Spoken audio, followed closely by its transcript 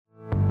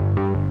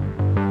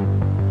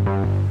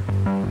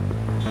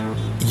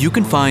You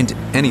can find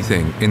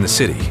anything in the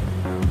city.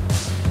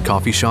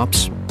 Coffee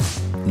shops,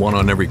 one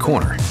on every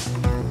corner.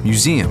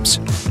 Museums,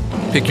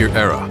 pick your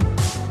era.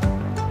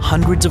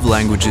 Hundreds of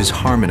languages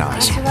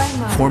harmonize,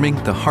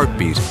 forming the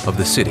heartbeat of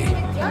the city.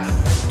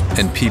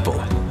 And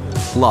people,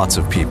 lots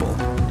of people.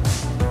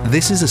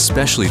 This is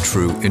especially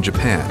true in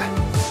Japan.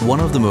 One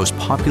of the most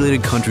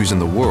populated countries in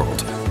the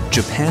world,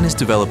 Japan is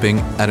developing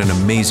at an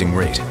amazing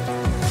rate.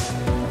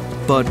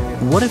 But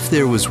what if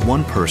there was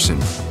one person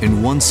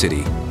in one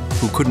city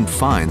who couldn't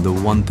find the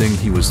one thing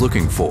he was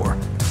looking for?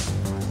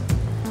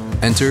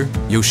 Enter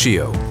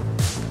Yoshio.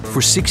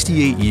 For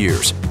 68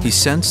 years, he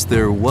sensed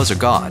there was a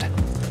God.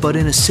 But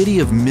in a city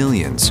of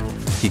millions,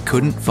 he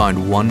couldn't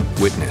find one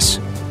witness.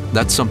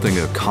 That's something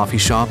a coffee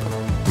shop,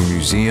 a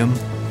museum,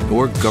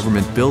 or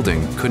government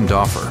building couldn't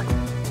offer.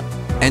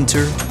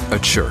 Enter a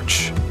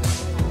church.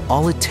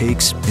 All it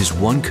takes is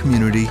one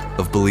community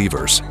of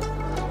believers.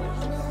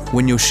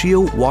 When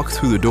Yoshio walked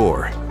through the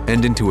door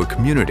and into a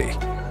community,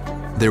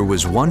 there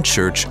was one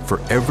church for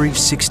every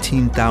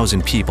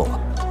 16,000 people.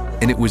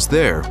 And it was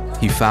there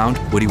he found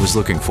what he was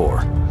looking for: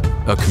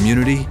 a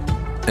community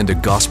and a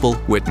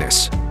gospel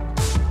witness.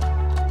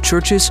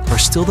 Churches are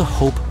still the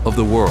hope of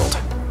the world,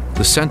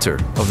 the center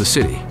of the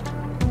city.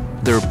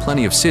 There are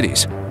plenty of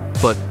cities,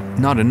 but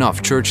not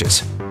enough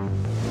churches.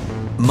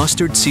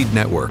 Mustard Seed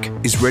Network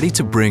is ready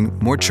to bring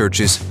more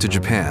churches to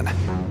Japan.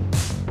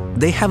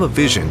 They have a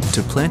vision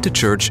to plant a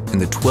church in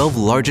the 12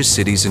 largest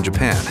cities in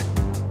Japan.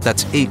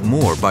 That's 8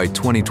 more by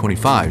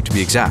 2025 to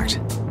be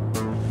exact.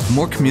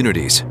 More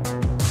communities,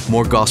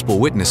 more gospel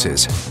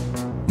witnesses,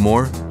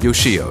 more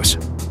Yoshios.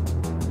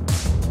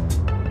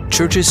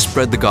 Churches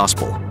spread the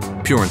gospel,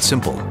 pure and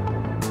simple.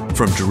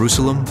 From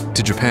Jerusalem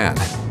to Japan,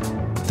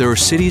 there are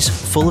cities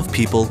full of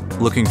people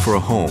looking for a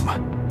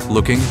home,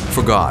 looking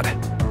for God.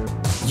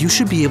 You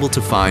should be able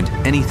to find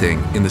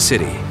anything in the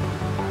city.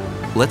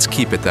 Let's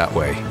keep it that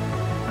way.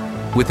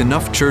 With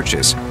enough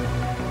churches,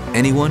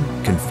 anyone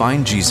can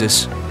find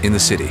Jesus in the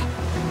city.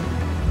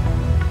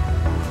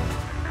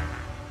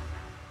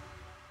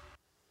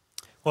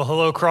 Well,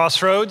 hello,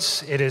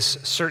 Crossroads. It is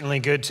certainly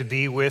good to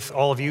be with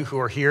all of you who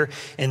are here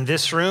in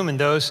this room and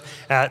those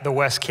at the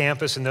West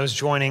Campus and those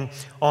joining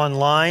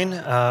online.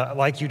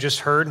 Like you just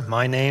heard,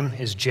 my name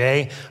is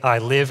Jay. I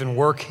live and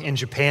work in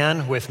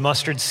Japan with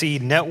Mustard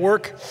Seed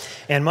Network.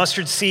 And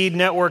Mustard Seed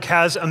Network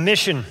has a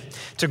mission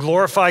to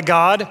glorify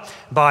God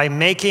by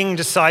making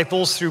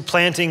disciples through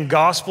planting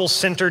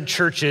gospel-centered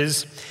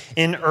churches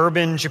in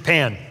urban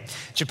Japan.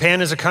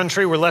 Japan is a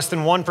country where less than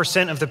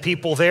 1% of the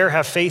people there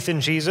have faith in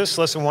Jesus.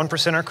 Less than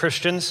 1% are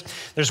Christians.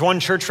 There's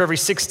one church for every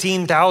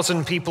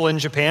 16,000 people in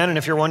Japan. And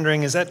if you're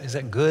wondering, is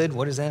that good?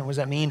 What is that? What does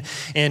that mean?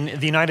 In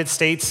the United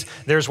States,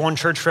 there's one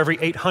church for every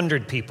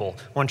 800 people,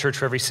 one church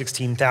for every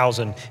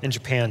 16,000 in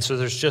Japan. So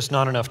there's just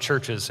not enough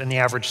churches. And the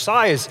average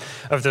size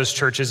of those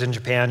churches in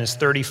Japan is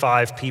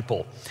 35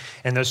 people.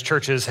 And those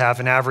churches have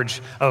an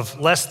average of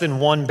less than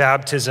one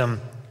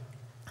baptism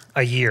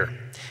a year.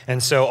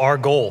 And so our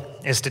goal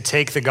is to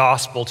take the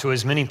gospel to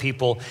as many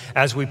people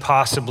as we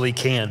possibly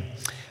can.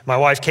 My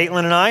wife,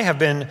 Caitlin, and I have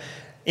been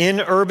in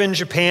urban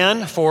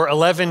Japan for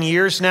 11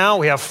 years now.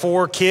 We have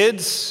 4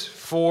 kids,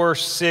 4,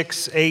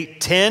 6,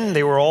 8, 10.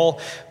 They were all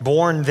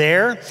born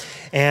there.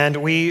 And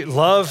we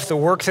love the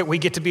work that we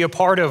get to be a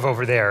part of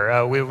over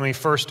there. When we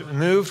first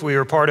moved, we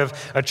were part of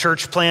a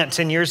church plant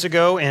 10 years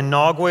ago in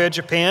Nagoya,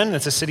 Japan.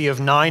 That's a city of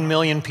 9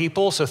 million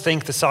people, so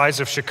think the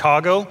size of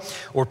Chicago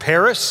or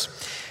Paris.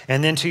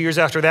 And then 2 years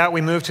after that,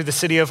 we moved to the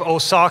city of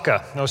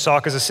Osaka.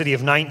 Osaka is a city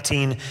of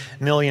 19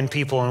 million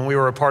people, and we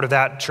were a part of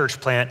that church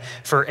plant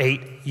for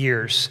 8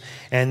 years.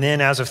 And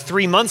then as of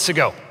 3 months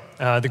ago,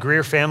 the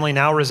Greer family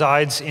now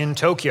resides in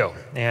Tokyo,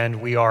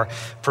 and we are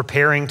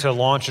preparing to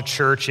launch a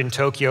church in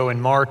Tokyo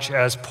in March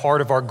as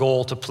part of our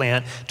goal to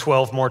plant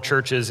 12 more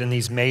churches in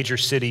these major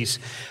cities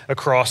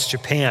across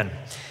Japan.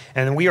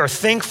 And we are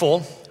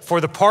thankful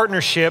for the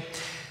partnership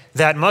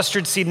that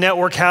Mustard Seed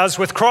Network has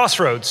with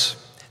Crossroads,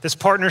 this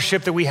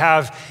partnership that we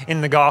have in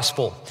the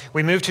gospel.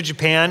 We moved to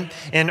Japan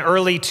in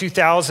early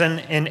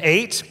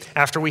 2008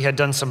 after we had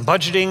done some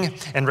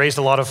budgeting and raised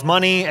a lot of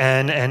money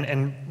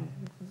and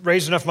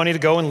raised enough money to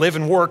go and live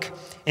and work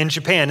in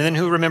Japan. And then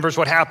who remembers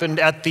what happened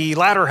at the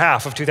latter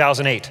half of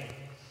 2008?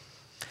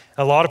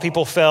 A lot of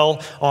people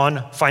fell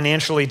on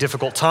financially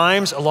difficult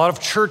times. A lot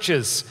of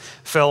churches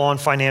fell on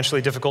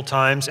financially difficult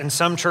times. And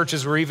some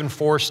churches were even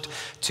forced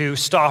to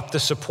stop the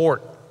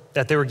support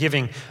that they were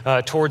giving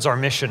towards our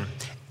mission.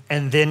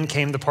 And then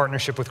came the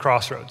partnership with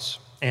Crossroads.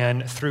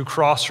 And through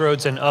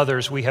Crossroads and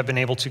others, we have been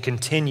able to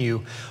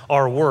continue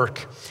our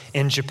work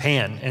in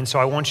Japan. And so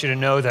I want you to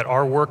know that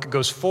our work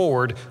goes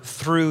forward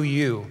through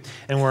you.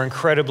 And we're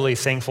incredibly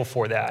thankful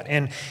for that.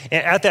 And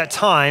at that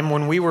time,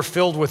 when we were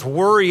filled with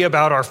worry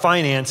about our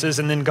finances,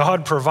 and then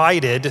God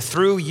provided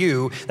through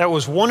you, that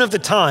was one of the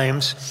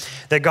times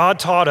that God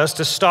taught us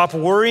to stop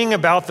worrying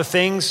about the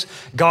things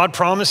God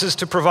promises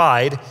to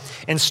provide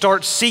and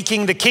start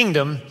seeking the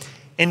kingdom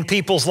in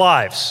people's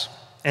lives.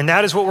 And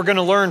that is what we're going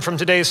to learn from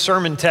today's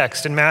sermon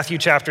text in Matthew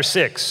chapter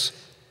 6.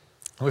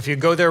 If you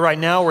go there right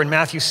now, we're in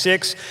Matthew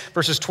 6,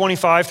 verses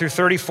 25 through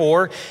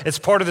 34. It's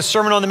part of the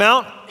Sermon on the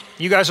Mount.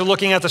 You guys are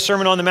looking at the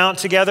Sermon on the Mount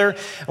together,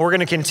 and we're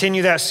going to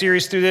continue that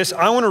series through this.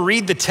 I want to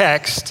read the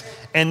text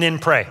and then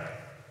pray.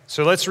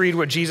 So let's read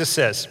what Jesus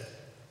says.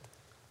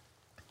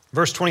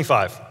 Verse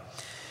 25.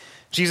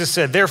 Jesus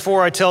said,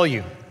 "Therefore I tell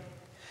you,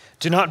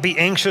 do not be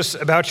anxious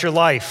about your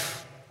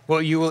life, what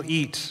you will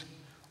eat,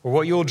 or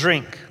what you will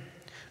drink,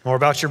 nor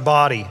about your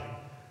body,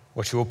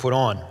 what you will put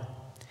on.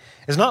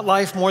 Is not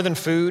life more than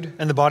food,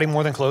 and the body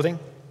more than clothing?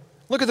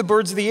 Look at the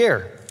birds of the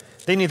air.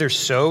 They neither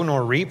sow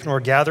nor reap nor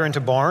gather into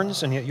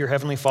barns, and yet your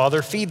heavenly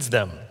Father feeds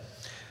them.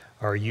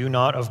 Are you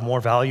not of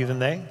more value than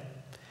they?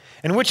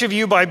 And which of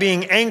you, by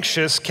being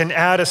anxious, can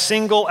add a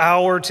single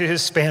hour to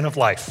his span of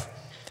life?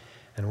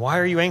 And why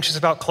are you anxious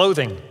about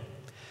clothing?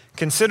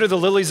 Consider the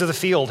lilies of the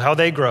field, how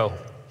they grow.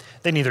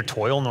 They neither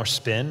toil nor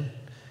spin.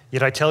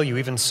 Yet I tell you,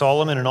 even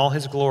Solomon in all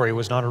his glory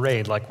was not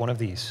arrayed like one of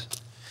these.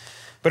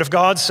 But if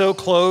God so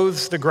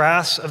clothes the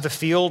grass of the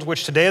field,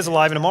 which today is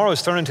alive and tomorrow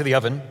is thrown into the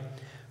oven,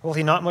 will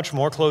he not much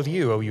more clothe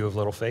you, O you of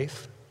little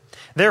faith?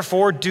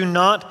 Therefore, do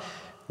not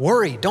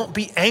worry, don't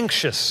be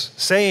anxious,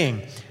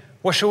 saying,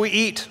 what shall we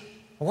eat?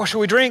 Or what shall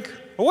we drink?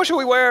 Or what shall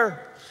we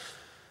wear?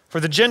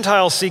 For the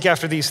Gentiles seek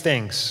after these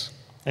things,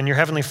 and your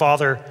heavenly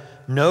Father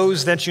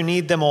knows that you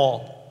need them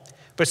all.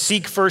 But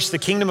seek first the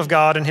kingdom of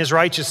God and his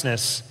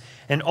righteousness,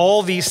 and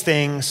all these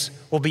things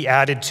will be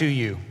added to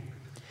you.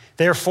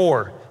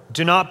 Therefore,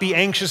 do not be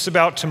anxious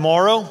about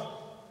tomorrow,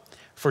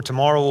 for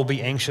tomorrow will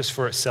be anxious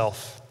for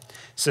itself.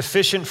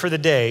 Sufficient for the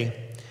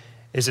day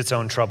is its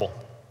own trouble."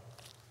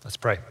 Let's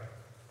pray.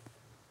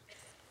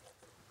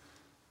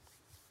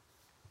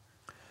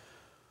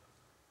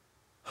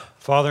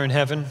 Father in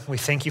heaven, we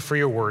thank you for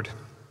your word.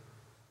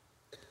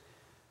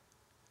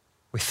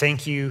 We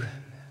thank you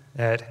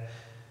that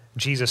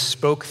Jesus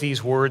spoke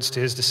these words to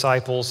his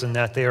disciples and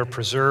that they are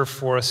preserved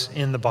for us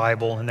in the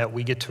Bible and that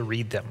we get to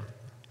read them.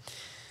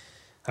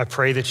 I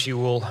pray that you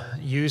will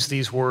use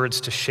these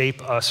words to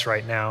shape us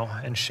right now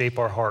and shape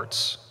our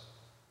hearts.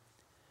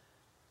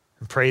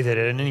 And pray that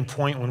at any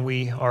point when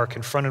we are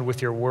confronted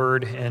with your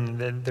word and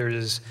that there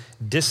is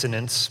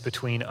dissonance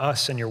between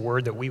us and your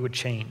word, that we would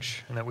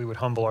change and that we would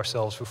humble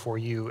ourselves before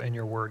you and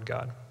your word,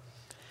 God.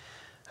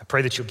 I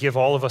pray that you'll give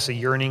all of us a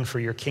yearning for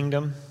your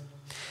kingdom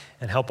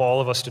and help all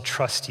of us to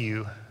trust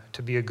you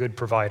to be a good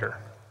provider.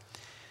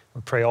 We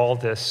pray all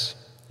this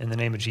in the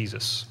name of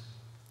Jesus.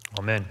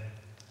 Amen.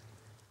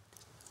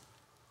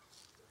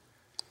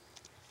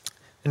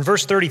 In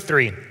verse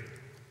 33,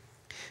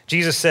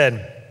 Jesus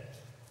said,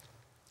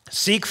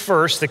 "Seek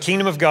first the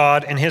kingdom of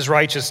God and his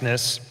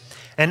righteousness,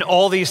 and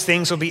all these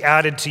things will be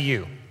added to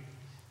you."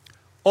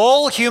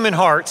 All human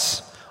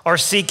hearts are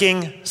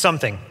seeking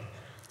something.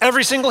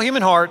 Every single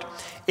human heart,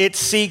 it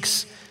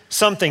seeks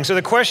something. So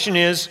the question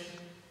is,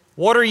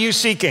 what are you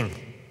seeking?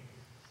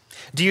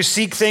 Do you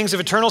seek things of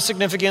eternal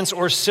significance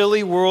or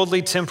silly,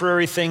 worldly,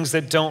 temporary things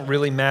that don't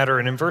really matter?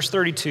 And in verse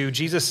 32,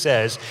 Jesus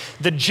says,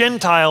 the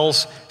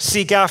Gentiles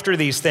seek after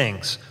these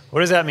things.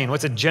 What does that mean?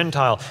 What's a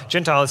Gentile?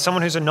 Gentile is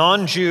someone who's a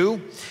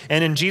non-Jew,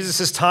 and in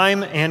Jesus'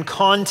 time and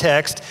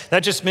context,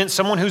 that just meant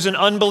someone who's an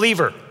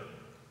unbeliever.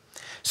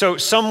 So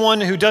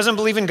someone who doesn't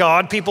believe in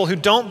God, people who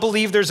don't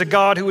believe there's a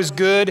God who is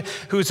good,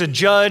 who's a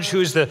judge,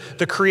 who's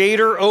the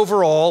creator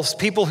over all,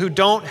 people who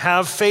don't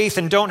have faith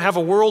and don't have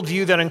a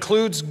worldview that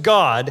includes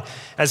God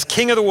as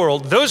king of the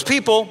world, those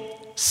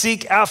people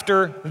seek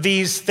after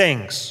these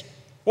things.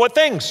 What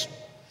things?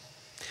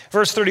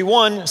 Verse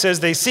 31 says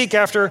they seek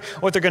after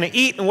what they're going to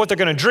eat and what they're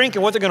going to drink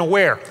and what they're going to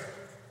wear.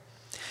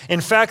 In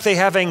fact, they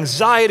have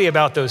anxiety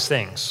about those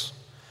things.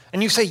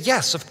 And you say,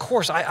 yes, of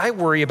course, I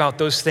worry about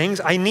those things.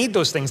 I need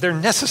those things. They're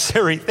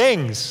necessary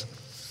things.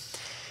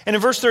 And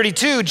in verse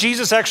 32,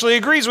 Jesus actually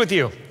agrees with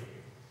you.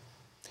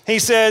 He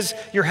says,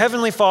 your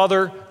heavenly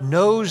Father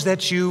knows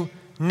that you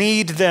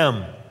need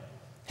them.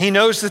 He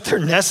knows that they're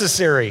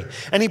necessary,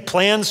 and he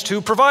plans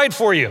to provide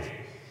for you.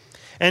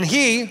 And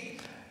he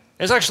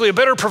is actually a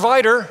better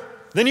provider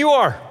than you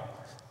are.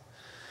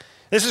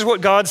 This is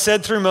what God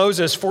said through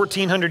Moses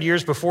 1,400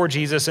 years before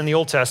Jesus in the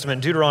Old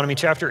Testament, Deuteronomy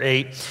chapter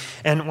 8.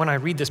 And when I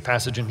read this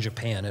passage in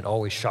Japan, it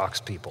always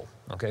shocks people.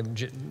 Okay,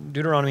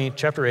 Deuteronomy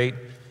chapter 8,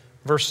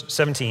 verse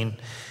 17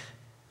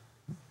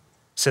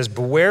 says,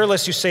 beware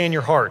lest you say in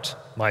your heart,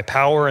 my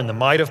power and the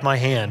might of my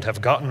hand have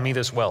gotten me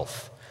this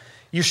wealth.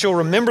 You shall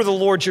remember the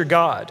Lord your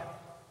God,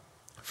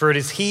 for it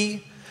is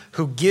he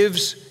who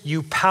gives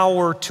you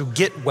power to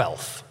get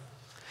wealth.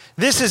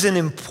 This is an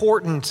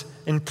important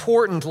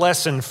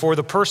lesson for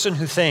the person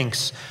who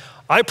thinks,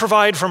 I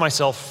provide for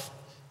myself.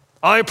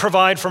 I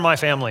provide for my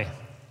family.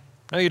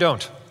 No, you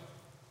don't.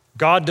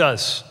 God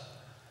does.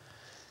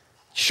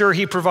 Sure,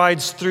 he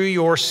provides through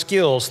your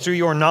skills, through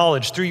your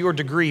knowledge, through your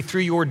degree,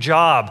 through your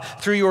job,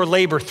 through your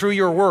labor, through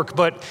your work,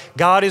 but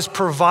God is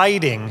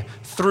providing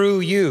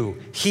through you.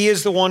 He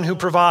is the one who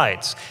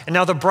provides. And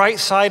now the bright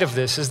side of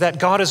this is that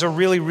God is a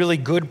really, really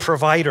good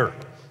provider.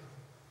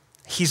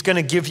 He's going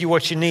to give you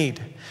what you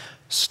need.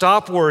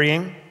 Stop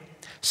worrying.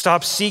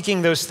 Stop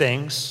seeking those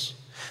things.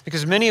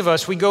 Because many of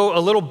us, we go a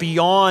little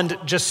beyond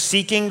just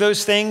seeking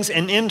those things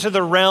and into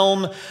the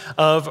realm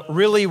of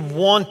really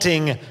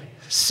wanting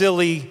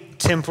silly,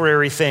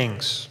 temporary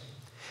things.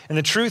 And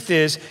the truth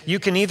is, you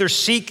can either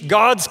seek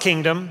God's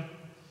kingdom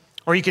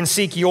or you can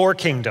seek your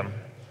kingdom.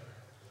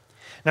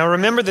 Now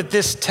remember that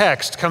this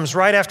text comes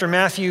right after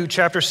Matthew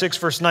chapter 6,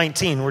 verse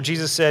 19, where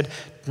Jesus said,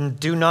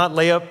 do not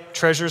lay up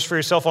treasures for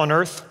yourself on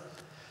earth.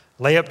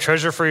 Lay up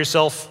treasure for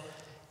yourself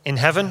in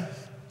heaven. And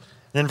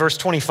then verse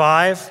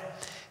 25,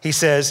 he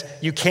says,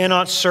 you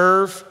cannot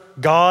serve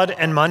God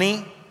and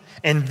money.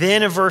 And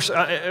then in verse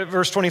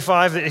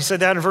 25, he said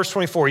that in verse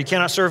 24, you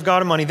cannot serve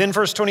God and money. Then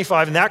verse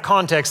 25, in that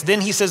context,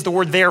 then he says the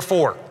word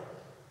therefore.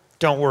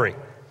 Don't worry.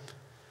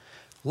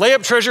 Lay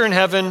up treasure in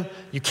heaven.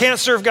 You can't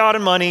serve God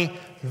and money.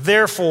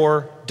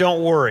 Therefore,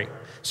 don't worry.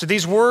 So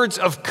these words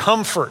of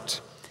comfort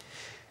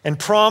and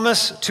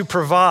promise to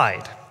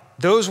provide,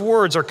 those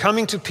words are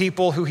coming to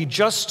people who he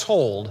just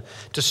told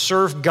to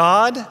serve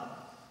God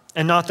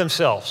and not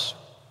themselves.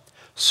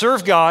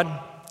 Serve God,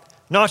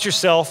 not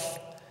yourself,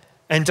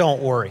 and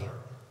don't worry.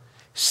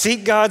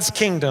 Seek God's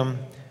kingdom,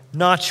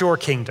 not your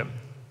kingdom.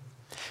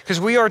 Because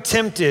we are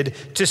tempted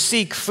to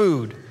seek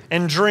food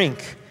and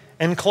drink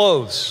and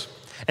clothes.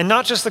 And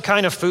not just the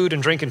kind of food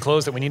and drink and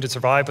clothes that we need to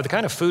survive, but the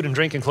kind of food and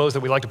drink and clothes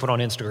that we like to put on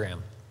Instagram.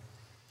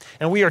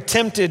 And we are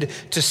tempted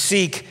to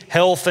seek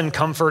health and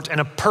comfort and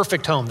a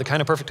perfect home, the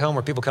kind of perfect home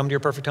where people come to your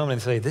perfect home and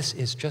they say, this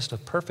is just a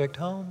perfect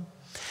home.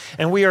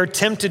 And we are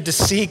tempted to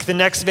seek the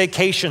next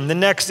vacation, the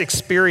next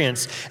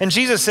experience. And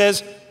Jesus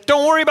says,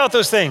 don't worry about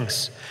those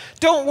things.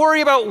 Don't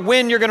worry about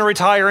when you're going to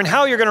retire and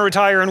how you're going to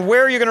retire and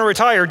where you're going to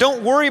retire.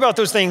 Don't worry about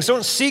those things.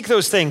 Don't seek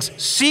those things.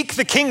 Seek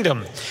the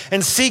kingdom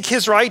and seek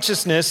his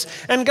righteousness,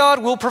 and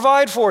God will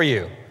provide for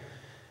you.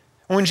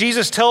 When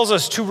Jesus tells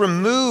us to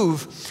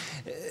remove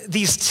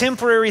these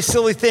temporary,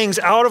 silly things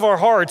out of our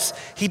hearts,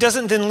 he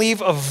doesn't then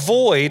leave a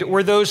void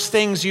where those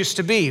things used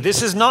to be.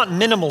 This is not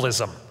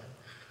minimalism.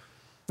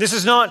 This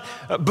is not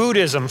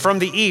Buddhism from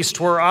the East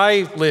where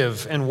I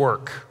live and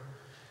work.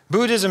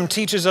 Buddhism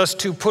teaches us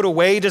to put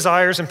away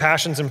desires and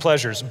passions and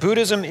pleasures.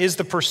 Buddhism is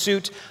the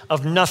pursuit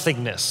of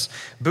nothingness.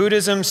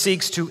 Buddhism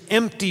seeks to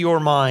empty your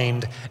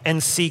mind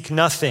and seek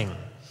nothing.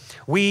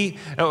 When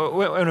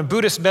a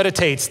Buddhist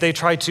meditates, they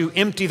try to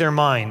empty their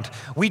mind.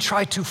 We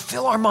try to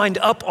fill our mind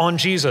up on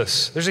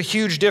Jesus. There's a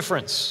huge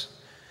difference.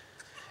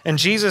 And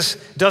Jesus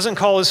doesn't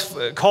call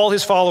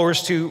his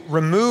followers to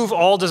remove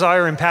all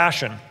desire and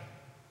passion.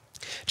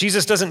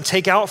 Jesus doesn't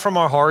take out from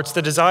our hearts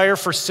the desire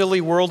for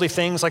silly worldly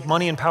things like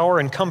money and power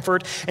and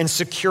comfort and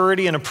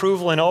security and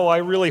approval and, oh, I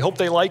really hope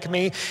they like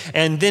me,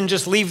 and then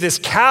just leave this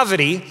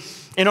cavity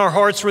in our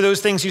hearts where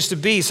those things used to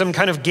be, some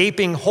kind of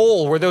gaping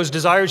hole where those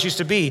desires used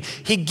to be.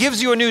 He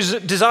gives you a new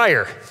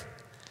desire.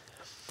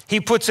 He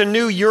puts a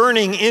new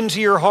yearning into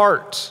your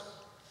heart.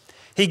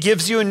 He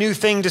gives you a new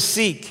thing to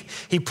seek.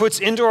 He puts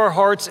into our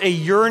hearts a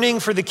yearning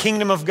for the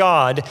kingdom of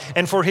God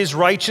and for his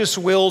righteous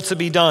will to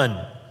be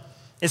done.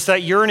 It's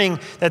that yearning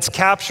that's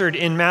captured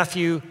in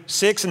Matthew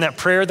 6 and that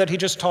prayer that he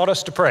just taught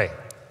us to pray,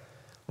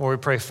 where we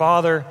pray,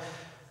 Father,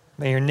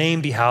 may your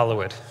name be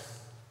hallowed.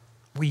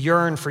 We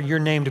yearn for your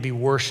name to be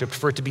worshiped,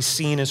 for it to be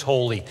seen as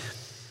holy,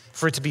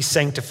 for it to be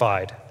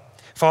sanctified.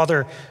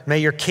 Father, may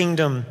your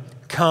kingdom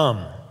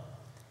come.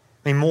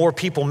 May more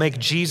people make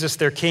Jesus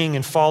their king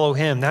and follow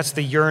him. That's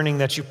the yearning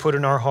that you put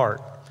in our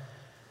heart.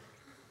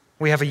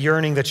 We have a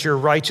yearning that your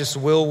righteous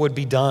will would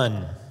be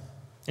done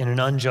in an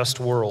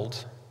unjust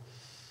world.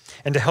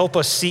 And to help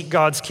us seek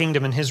God's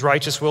kingdom and his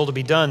righteous will to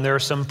be done, there are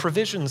some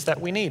provisions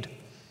that we need.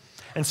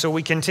 And so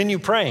we continue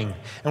praying,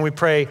 and we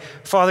pray,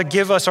 Father,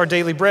 give us our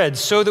daily bread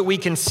so that we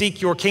can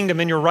seek your kingdom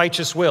and your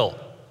righteous will.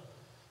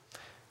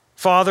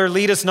 Father,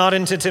 lead us not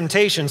into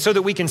temptation so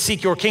that we can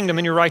seek your kingdom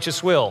and your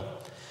righteous will.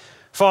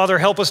 Father,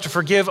 help us to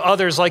forgive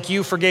others like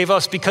you forgave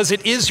us, because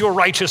it is your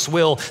righteous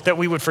will that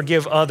we would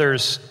forgive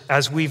others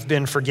as we've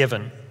been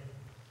forgiven.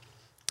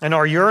 And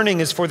our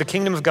yearning is for the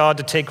kingdom of God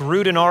to take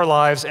root in our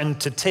lives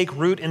and to take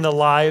root in the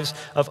lives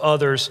of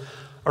others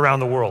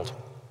around the world.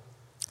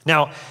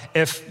 Now,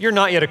 if you're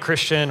not yet a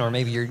Christian, or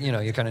maybe you're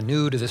kind of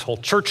new to this whole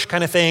church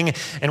kind of thing,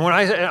 and when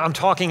I'm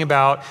talking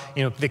about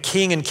the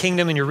king and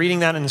kingdom, and you're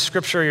reading that in the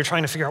scripture, you're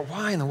trying to figure out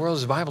why in the world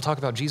does the Bible talk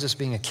about Jesus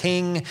being a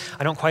king?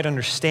 I don't quite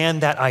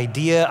understand that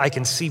idea. I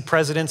can see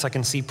presidents, I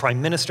can see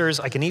prime ministers,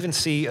 I can even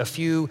see a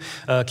few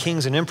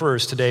kings and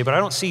emperors today, but I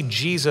don't see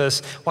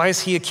Jesus. Why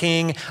is he a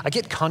king? I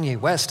get Kanye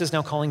West is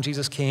now calling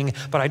Jesus king,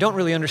 but I don't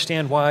really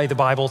understand why the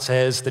Bible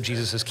says that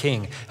Jesus is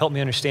king. Help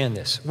me understand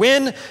this.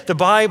 When the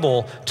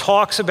Bible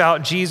talks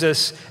about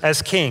Jesus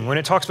as king, when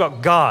it talks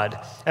about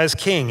God as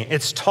king,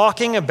 it's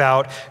talking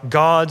about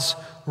God's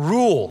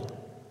rule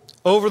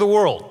over the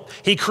world.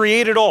 He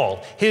created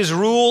all. His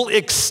rule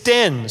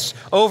extends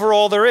over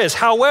all there is.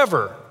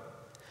 However,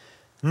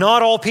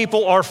 not all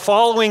people are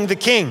following the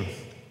king,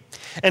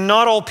 and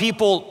not all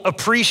people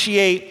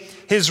appreciate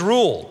his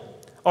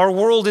rule. Our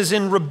world is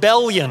in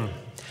rebellion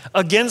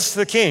against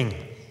the king,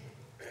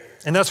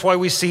 and that's why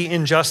we see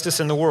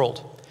injustice in the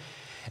world.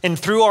 And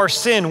through our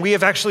sin, we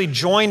have actually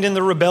joined in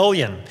the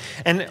rebellion.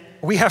 And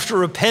we have to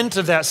repent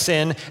of that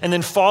sin and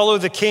then follow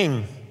the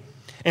King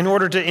in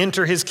order to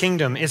enter his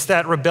kingdom. It's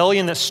that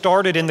rebellion that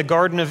started in the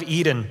Garden of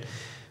Eden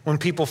when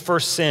people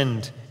first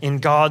sinned in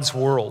God's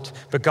world.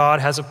 But God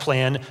has a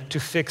plan to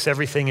fix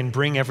everything and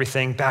bring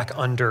everything back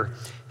under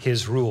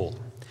his rule.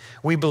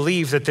 We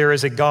believe that there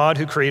is a God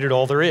who created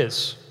all there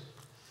is.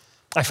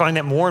 I find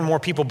that more and more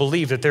people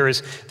believe that there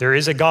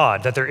is a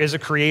God, that there is a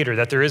creator,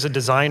 that there is a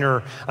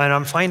designer, and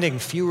I'm finding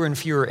fewer and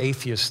fewer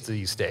atheists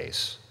these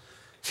days.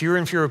 Fewer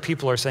and fewer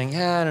people are saying,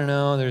 I don't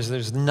know,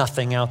 there's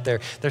nothing out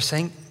there. They're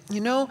saying,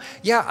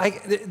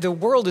 the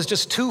world is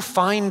just too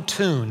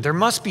fine-tuned. There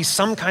must be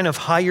some kind of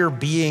higher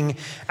being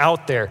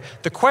out there.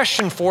 The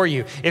question for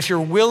you, if you're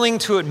willing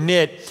to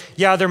admit,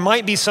 there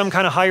might be some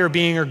kind of higher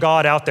being or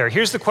God out there,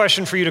 here's the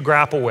question for you to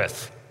grapple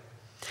with.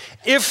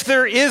 If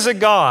there is a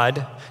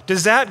God,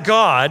 does that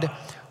God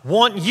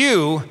want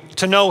you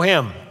to know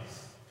him?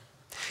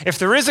 If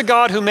there is a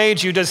God who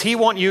made you, does he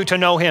want you to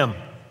know him?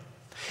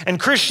 And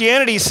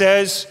Christianity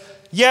says,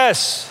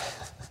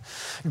 yes,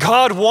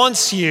 God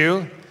wants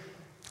you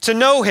to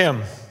know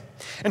him.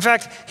 In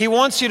fact, he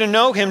wants you to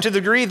know him to the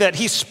degree that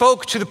he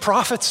spoke to the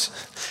prophets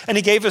and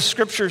he gave us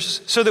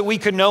scriptures so that we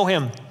could know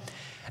him.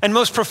 And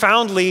most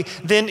profoundly,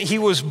 then he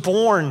was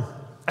born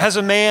as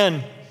a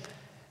man,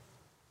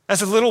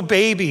 as a little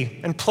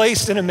baby, and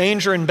placed in a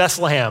manger in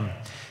Bethlehem.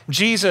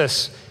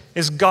 Jesus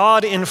is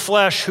God in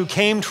flesh who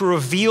came to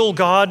reveal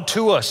God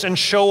to us and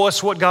show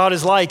us what God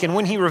is like. And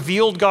when he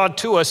revealed God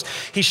to us,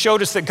 he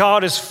showed us that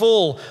God is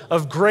full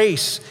of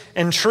grace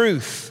and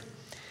truth.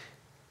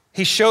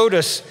 He showed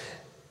us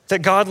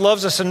that God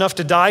loves us enough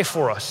to die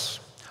for us.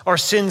 Our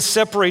sin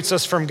separates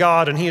us from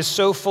God, and he is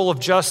so full of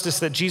justice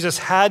that Jesus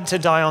had to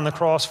die on the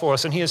cross for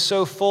us. And he is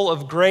so full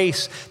of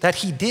grace that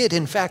he did,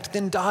 in fact,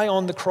 then die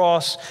on the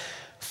cross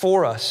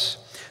for us.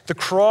 The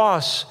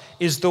cross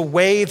is the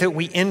way that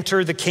we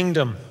enter the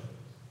kingdom.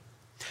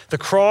 The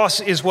cross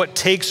is what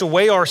takes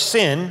away our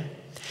sin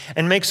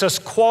and makes us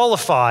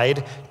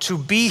qualified to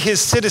be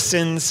his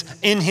citizens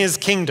in his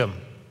kingdom.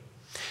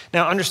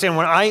 Now, understand,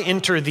 when I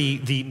enter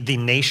the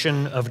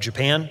nation of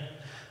Japan,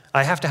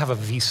 I have to have a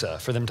visa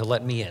for them to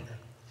let me in.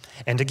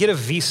 And to get a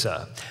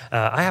visa,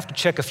 I have to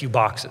check a few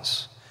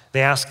boxes.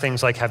 They ask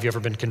things like, have you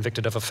ever been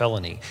convicted of a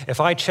felony? If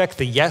I check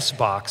the yes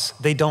box,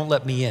 they don't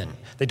let me in.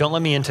 They don't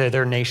let me into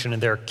their nation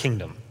and their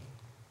kingdom,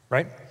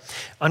 right?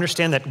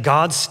 Understand that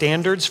God's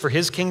standards for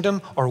his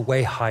kingdom are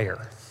way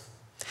higher.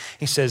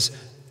 He says,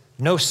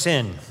 no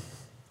sin.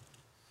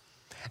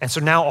 And so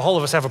now all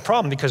of us have a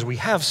problem because we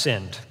have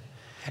sinned.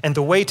 And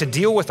the way to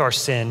deal with our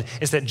sin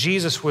is that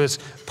Jesus was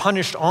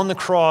punished on the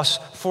cross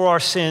for our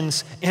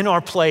sins in our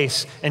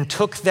place and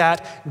took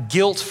that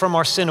guilt from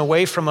our sin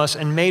away from us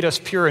and made us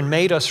pure and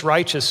made us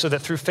righteous so that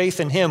through faith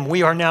in him,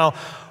 we are now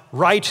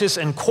righteous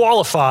and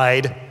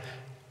qualified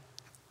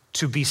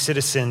to be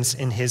citizens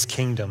in his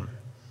kingdom.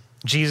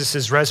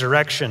 Jesus'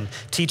 resurrection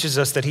teaches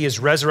us that he is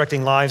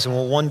resurrecting lives and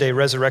will one day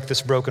resurrect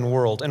this broken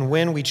world. And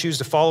when we choose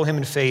to follow him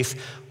in faith,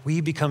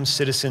 we become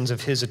citizens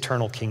of his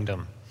eternal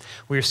kingdom.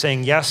 We are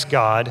saying, yes,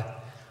 God,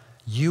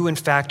 you in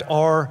fact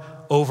are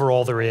over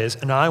all there is,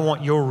 and I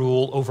want your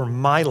rule over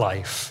my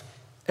life,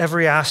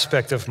 every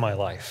aspect of my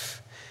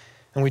life.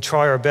 And we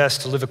try our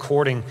best to live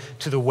according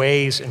to the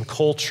ways and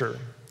culture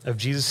of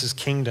Jesus'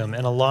 kingdom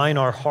and align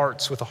our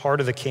hearts with the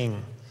heart of the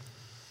King.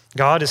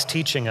 God is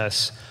teaching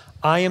us,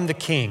 I am the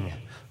King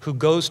who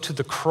goes to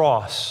the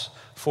cross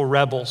for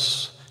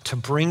rebels to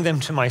bring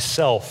them to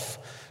myself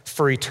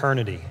for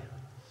eternity.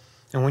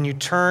 And when you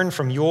turn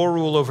from your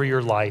rule over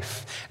your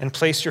life and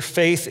place your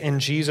faith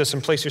in Jesus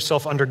and place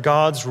yourself under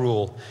God's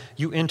rule,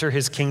 you enter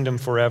his kingdom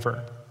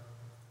forever.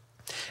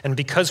 And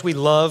because we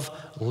love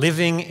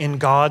living in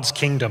God's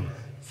kingdom,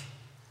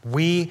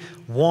 we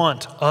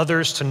want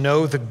others to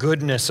know the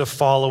goodness of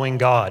following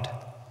God.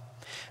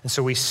 And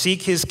so we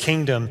seek his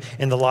kingdom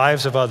in the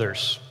lives of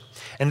others.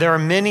 And there are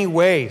many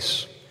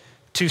ways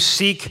to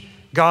seek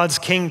God's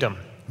kingdom,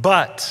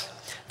 but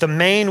the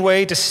main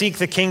way to seek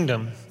the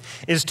kingdom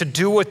is to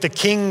do what the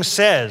King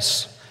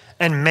says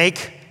and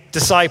make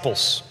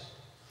disciples.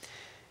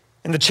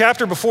 In the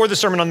chapter before the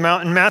Sermon on the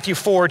Mount, in Matthew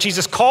 4,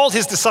 Jesus called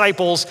his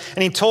disciples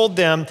and he told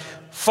them,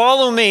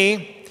 follow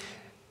me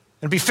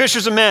and be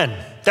fishers of men.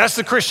 That's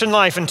the Christian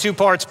life in two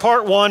parts.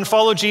 Part one,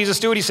 follow Jesus,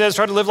 do what he says,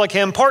 try to live like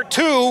him. Part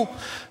two,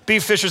 be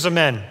fishers of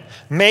men.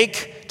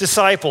 Make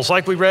disciples,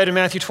 like we read in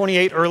Matthew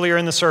 28 earlier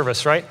in the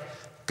service, right?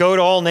 Go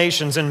to all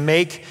nations and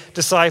make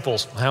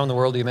disciples. How in the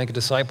world do you make a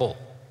disciple?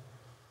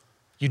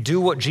 You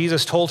do what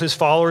Jesus told his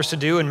followers to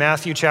do in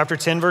Matthew chapter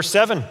 10, verse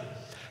 7.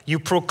 You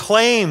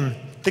proclaim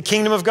the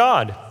kingdom of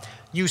God.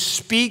 You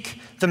speak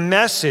the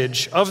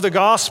message of the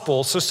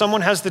gospel so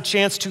someone has the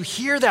chance to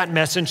hear that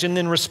message and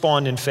then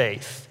respond in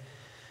faith.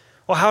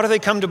 Well, how do they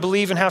come to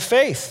believe and have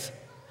faith?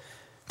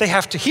 They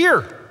have to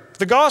hear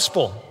the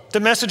gospel, the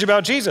message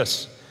about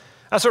Jesus.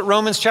 That's what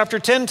Romans chapter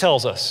 10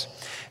 tells us.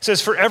 It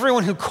says, for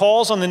everyone who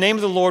calls on the name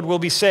of the Lord will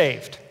be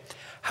saved.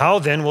 How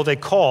then will they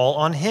call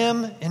on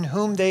him in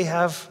whom they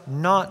have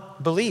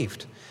not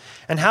believed?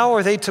 And how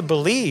are they to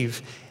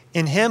believe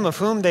in him of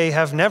whom they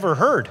have never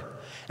heard?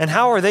 And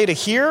how are they to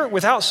hear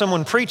without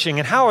someone preaching?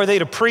 And how are they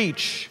to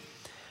preach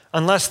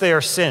unless they are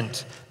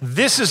sent?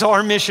 This is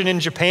our mission in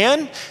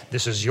Japan.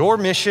 This is your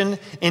mission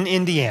in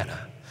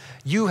Indiana.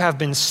 You have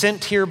been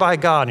sent here by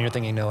God. And you're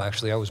thinking, no,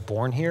 actually, I was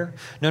born here.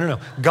 No.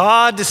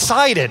 God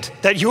decided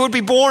that you would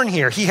be born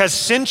here. He has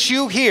sent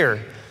you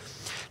here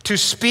to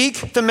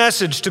speak the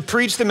message, to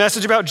preach the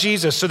message about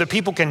Jesus so that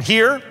people can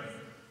hear,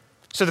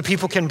 so that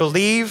people can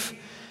believe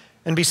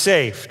and be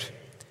saved.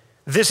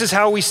 This is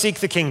how we seek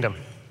the kingdom.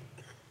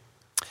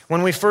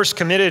 When we first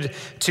committed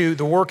to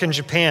the work in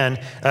Japan,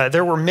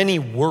 there were many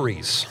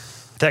worries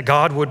that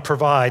God would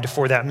provide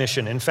for that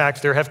mission. In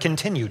fact, there have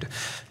continued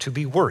to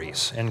be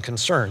worries and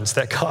concerns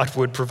that God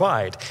would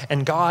provide.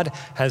 And God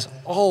has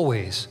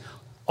always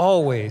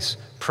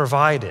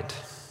provided.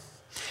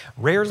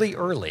 Rarely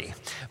early,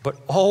 but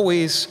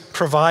always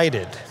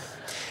provided.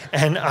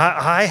 And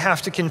I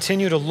have to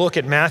continue to look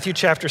at Matthew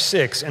chapter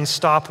 6 and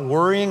stop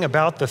worrying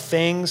about the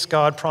things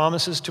God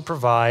promises to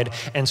provide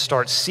and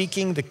start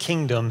seeking the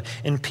kingdom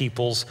in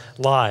people's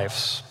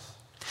lives.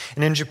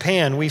 And in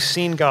Japan, we've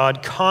seen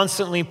God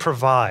constantly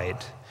provide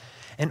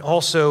and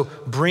also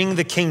bring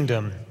the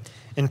kingdom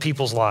in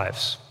people's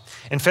lives.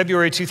 In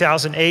February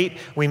 2008,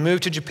 we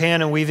moved to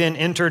Japan and we then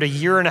entered a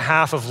year and a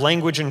half of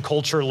language and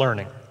culture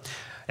learning.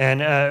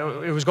 And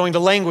it was going to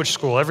language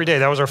school every day.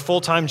 That was our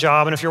full-time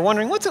job. And if you're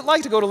wondering, what's it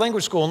like to go to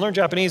language school and learn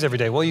Japanese every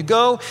day? Well, you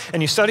go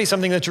and you study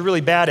something that you're really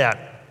bad at.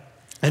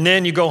 And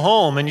then you go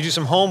home and you do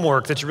some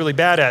homework that you're really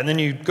bad at. And then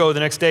you go the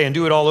next day and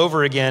do it all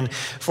over again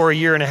for a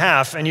year and a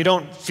half. And you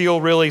don't feel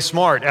really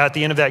smart at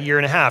the end of that year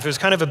and a half. It was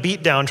kind of a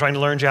beatdown trying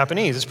to learn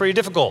Japanese. It's pretty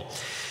difficult.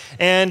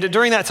 And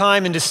during that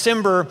time in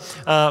December,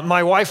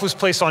 my wife was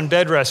placed on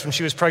bed rest when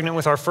she was pregnant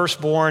with our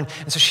firstborn.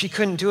 And so she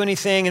couldn't do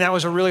anything. And that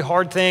was a really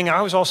hard thing.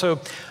 I was also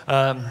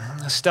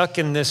stuck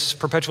in this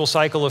perpetual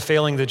cycle of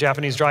failing the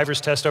Japanese driver's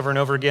test over and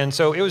over again.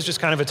 So it was just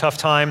kind of a tough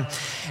time.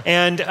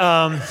 And,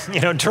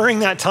 during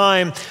that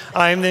time,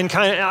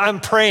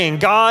 I'm praying,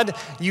 God,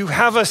 you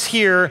have us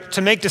here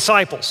to make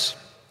disciples,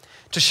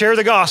 to share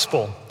the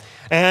gospel.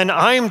 And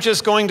I'm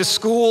just going to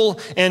school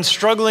and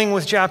struggling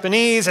with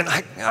Japanese, and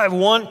I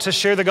want to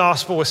share the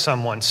gospel with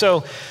someone.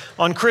 So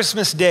on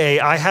Christmas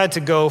Day, I had to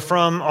go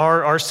from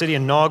our city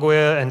in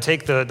Nagoya and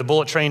take the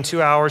bullet train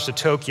 2 hours to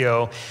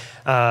Tokyo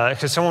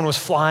because someone was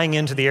flying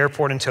into the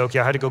airport in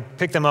Tokyo. I had to go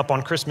pick them up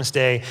on Christmas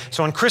Day.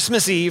 So on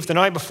Christmas Eve, the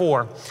night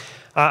before,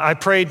 I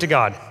prayed to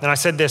God, and I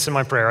said this in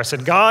my prayer. I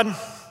said, God,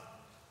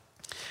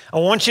 I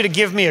want you to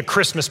give me a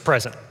Christmas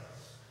present.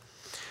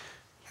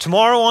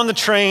 Tomorrow on the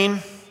train,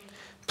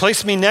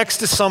 place me next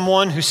to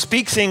someone who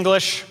speaks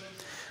English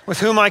with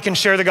whom I can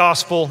share the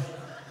gospel.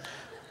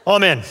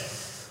 Amen.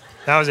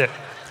 That was it.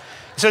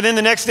 So then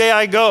the next day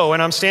I go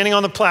and I'm standing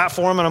on the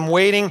platform and I'm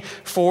waiting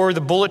for the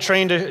bullet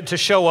train to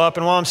show up.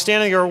 And while I'm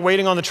standing there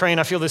waiting on the train,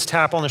 I feel this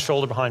tap on the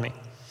shoulder behind me.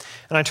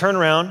 And I turn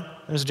around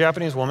and there's a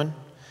Japanese woman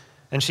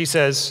and she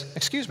says,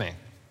 "Excuse me,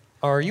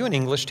 are you an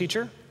English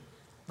teacher?"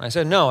 I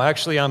said, "No,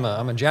 actually I'm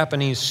a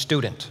Japanese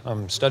student.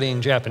 I'm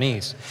studying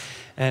Japanese."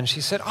 And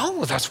she said, "Oh,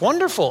 well, that's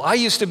wonderful. I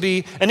used to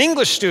be an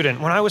English student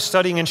when I was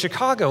studying in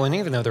Chicago. And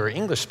even though there were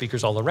English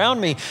speakers all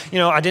around me,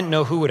 I didn't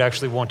know who would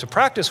actually want to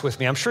practice with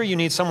me. I'm sure you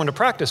need someone to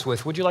practice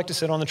with. Would you like to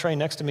sit on the train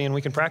next to me and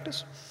we can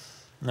practice?"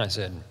 And I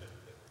said,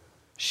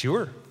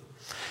 "Sure."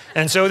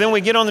 And so then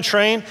we get on the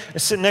train, I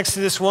sit next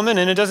to this woman,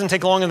 and it doesn't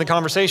take long in the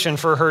conversation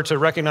for her to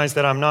recognize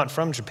that I'm not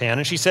from Japan.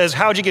 And she says,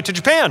 "How'd you get to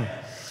Japan?"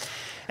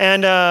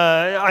 And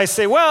I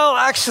say, "Well,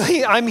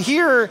 actually, I'm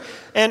here."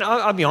 And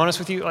I'll be honest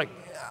with you,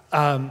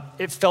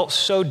 it felt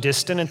so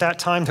distant at that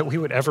time that we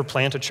would ever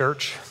plant a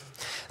church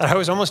that I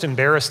was almost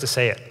embarrassed to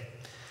say it.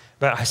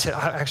 But I said,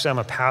 "Actually, I'm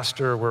a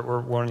pastor.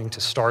 We're wanting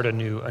to start a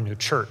new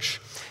church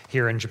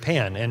here in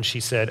Japan." And she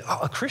said,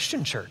 "Oh, a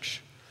Christian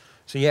church?"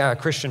 So yeah, a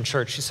Christian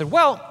church. She said,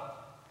 "Well,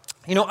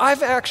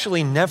 I've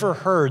actually never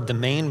heard the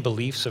main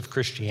beliefs of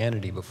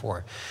Christianity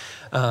before.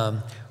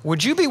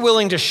 Would you be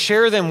willing to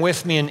share them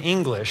with me in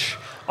English?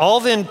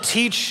 I'll then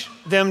teach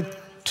them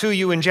to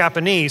you in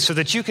Japanese so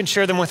that you can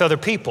share them with other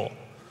people."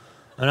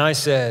 And I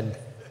said,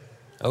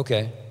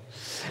 "Okay."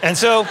 And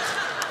so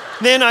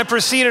then I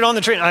proceeded on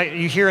the train.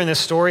 You hear in this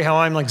story how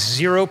I'm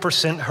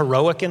 0%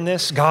 heroic in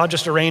this. God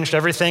just arranged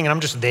everything and I'm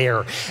just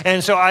there.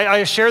 And so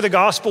I share the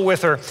gospel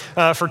with her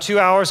for 2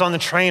 hours on the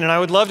train. And I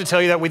would love to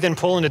tell you that we then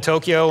pull into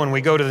Tokyo and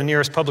we go to the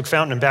nearest public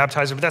fountain and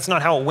baptize her, but that's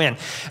not how it went.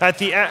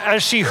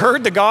 As she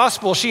heard the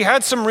gospel, she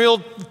had some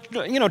real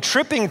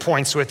tripping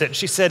points with it.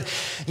 She said,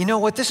 "You know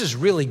what, this is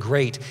really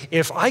great.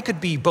 If I could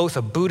be both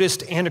a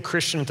Buddhist and a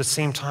Christian at the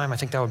same time, I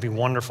think that would be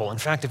wonderful. In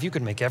fact, if you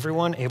could make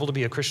everyone able to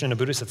be a Christian and a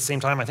Buddhist at the same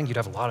time, I think you'd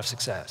have a lot of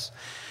success."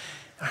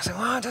 And I said,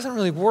 "Well, it doesn't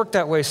really work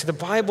that way." See, the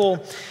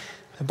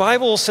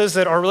Bible says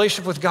that our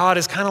relationship with God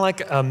is kind of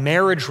like a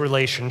marriage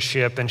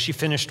relationship. And she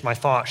finished my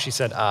thought. She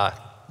said,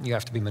 "You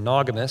have to be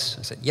monogamous."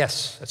 I said,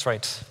 "Yes, that's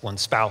right. One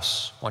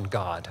spouse, one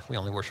God. We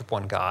only worship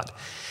one God."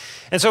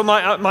 And so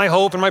my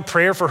hope and my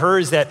prayer for her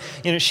is that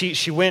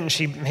she went and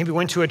she maybe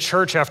went to a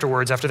church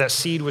afterwards after that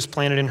seed was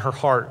planted in her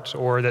heart,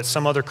 or that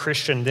some other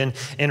Christian then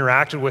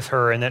interacted with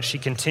her and that she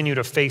continued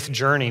a faith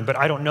journey. But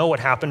I don't know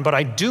what happened, but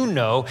I do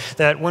know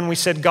that when we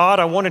said, God,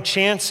 I want a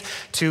chance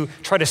to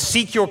try to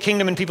seek your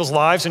kingdom in people's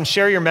lives and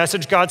share your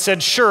message, God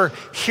said, sure,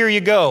 here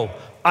you go.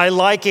 I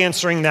like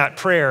answering that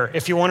prayer.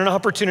 If you want an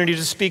opportunity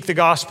to speak the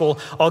gospel,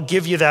 I'll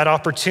give you that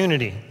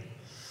opportunity.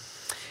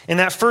 In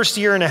that first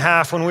year and a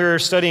half when we were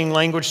studying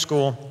language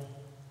school,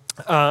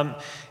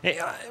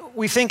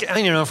 we think,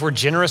 if we're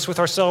generous with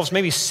ourselves,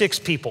 maybe 6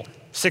 people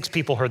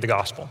heard the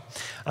gospel.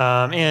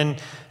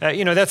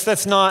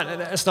 That's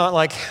not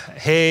like,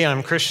 hey,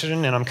 I'm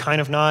Christian and I'm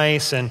kind of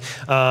nice, and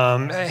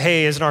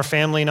hey, isn't our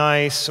family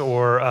nice?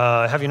 Or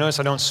have you noticed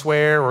I don't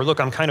swear? Or look,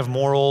 I'm kind of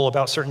moral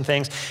about certain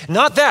things.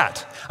 Not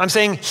that. I'm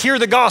saying, hear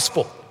the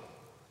gospel.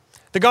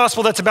 The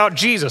gospel that's about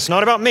Jesus,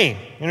 not about me.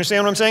 You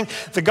understand what I'm saying?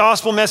 The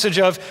gospel message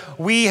of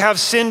we have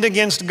sinned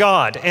against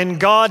God and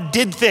God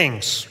did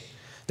things.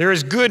 There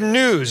is good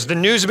news, the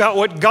news about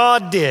what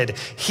God did.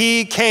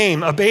 He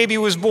came, a baby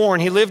was born,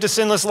 he lived a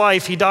sinless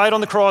life, he died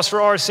on the cross for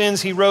our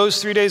sins, he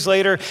rose 3 days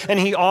later, and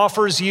he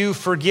offers you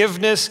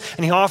forgiveness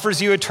and he offers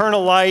you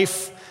eternal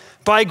life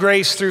by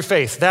grace through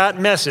faith. That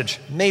message,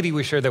 maybe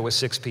we shared that with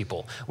 6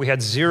 people. We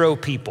had 0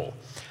 people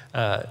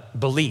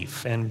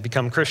believe and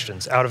become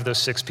Christians out of those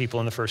 6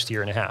 people in the first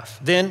year and a half.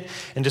 Then,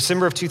 in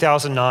December of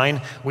 2009,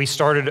 we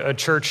started a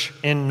church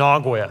in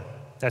Nagoya,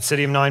 that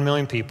city of 9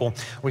 million people.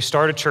 We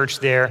started a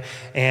church there,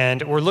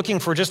 and we're looking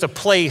for just a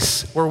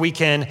place where we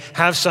can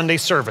have Sunday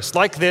service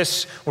like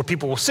this, where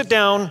people will sit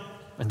down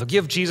and they'll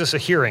give Jesus a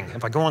hearing.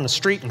 If I go on the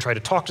street and try to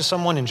talk to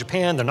someone in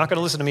Japan, they're not going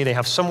to listen to me. They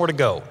have somewhere to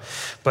go.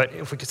 But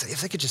if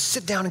they could just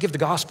sit down and give the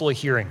gospel a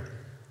hearing.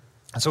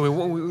 And so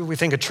we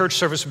think a church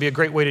service would be a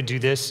great way to do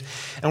this.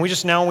 And we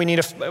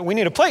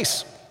need a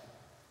place.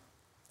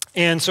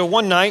 And so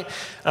one night,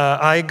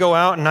 I go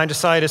out and I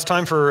decide it's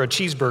time for a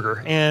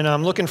cheeseburger. And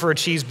I'm looking for a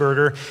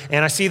cheeseburger,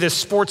 and I see this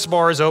sports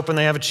bar is open.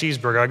 They have a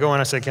cheeseburger. I go in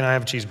and I say, can I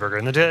have a cheeseburger?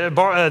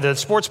 And the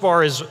sports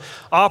bar is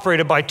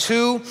operated by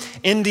 2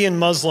 Indian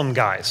Muslim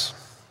guys,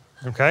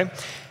 okay?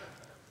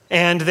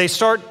 And they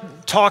start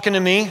talking to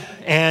me,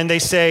 and they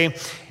say,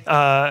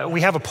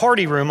 we have a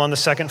party room on the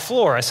 2nd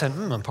floor. I said,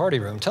 a party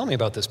room? Tell me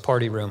about this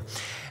party room.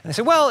 And they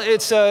said, well,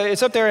 it's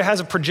up there. It has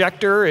a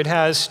projector. It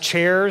has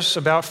chairs,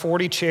 about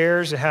 40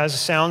 chairs. It has a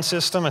sound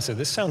system. I said,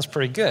 this sounds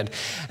pretty good.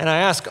 And I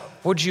asked,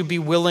 would you be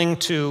willing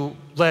to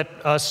let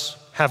us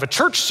have a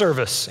church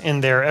service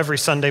in there every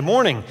Sunday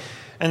morning?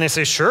 And they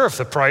say, sure, if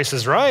the price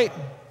is right.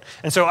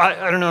 And so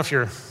I don't know if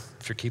you're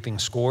keeping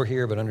score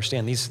here, but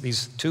understand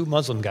these 2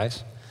 Muslim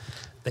guys,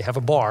 they have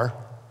a bar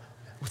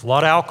with a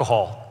lot of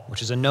alcohol,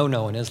 which is a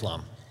no-no in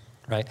Islam,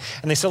 right?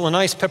 And they sell a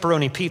nice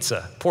pepperoni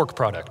pizza, pork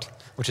product,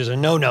 which is a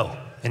no-no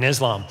in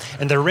Islam.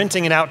 And they're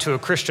renting it out to a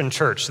Christian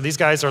church. So these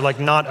guys are like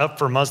not up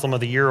for Muslim of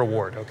the Year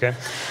award, okay?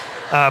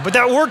 But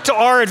that worked to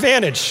our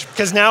advantage,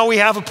 because now we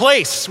have a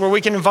place where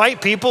we can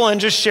invite people and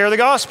just share the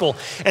gospel.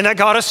 And that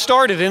got us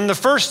started. In the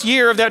first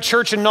year of that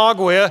church in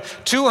Nagoya,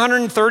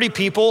 230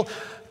 people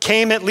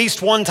came at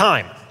least one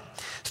time.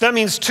 So that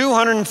means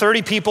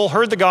 230 people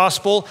heard the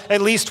gospel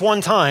at least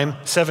one time.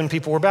 7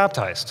 people were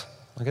baptized.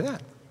 Look at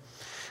that.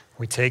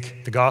 We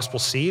take the gospel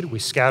seed, we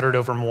scatter it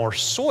over more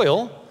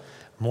soil,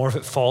 more of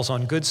it falls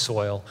on good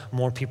soil,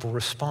 more people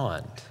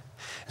respond.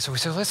 And so we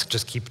said, let's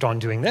just keep on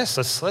doing this.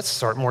 Let's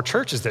start more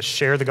churches that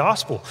share the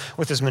gospel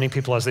with as many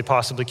people as they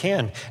possibly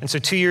can. And so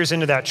 2 years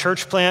into that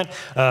church plant,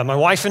 my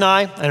wife and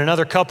I and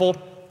another couple,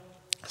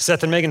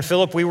 Seth and Megan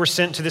Phillip, we were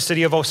sent to the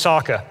city of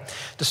Osaka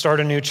to start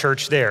a new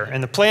church there.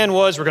 And the plan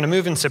was we're going to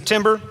move in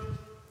September.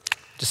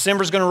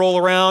 December's going to roll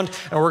around,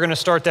 and we're going to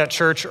start that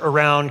church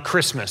around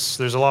Christmas.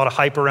 There's a lot of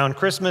hype around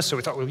Christmas, so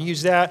we thought we'd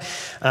use that.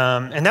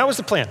 And that was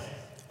the plan.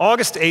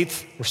 August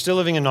 8th, we're still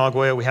living in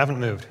Nagoya. We haven't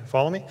moved.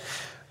 Follow me?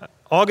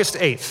 August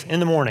 8th, in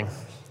the morning,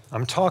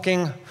 I'm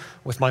talking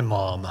with my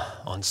mom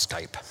on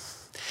Skype.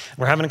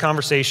 We're having a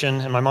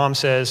conversation, and my mom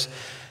says,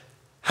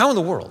 how in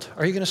the world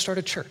are you going to start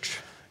a church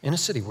in a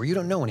city where you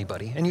don't know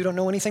anybody and you don't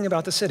know anything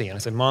about the city? And I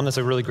said, Mom, that's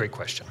a really great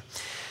question.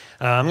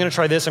 I'm going to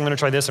try this, I'm going to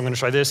try this, I'm going to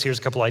try this. Here's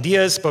a couple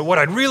ideas. But what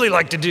I'd really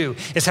like to do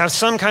is have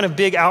some kind of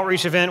big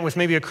outreach event with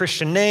maybe a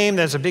Christian name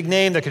that's a big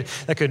name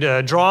that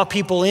could draw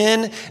people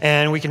in,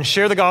 and we can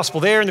share the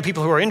gospel there, and the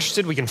people who are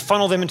interested, we can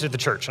funnel them into the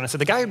church. And I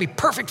said, the guy who'd be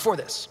perfect for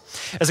this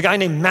is a guy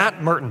named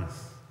Matt Merton.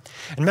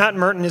 And Matt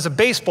Merton is a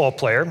baseball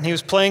player. He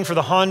was playing for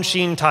the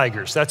Hanshin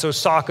Tigers. That's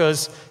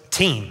Osaka's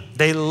team.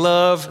 They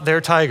love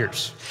their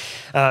Tigers.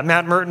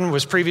 Matt Merton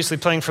was previously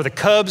playing for the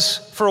Cubs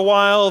for a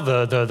while,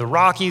 the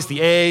Rockies,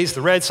 the A's,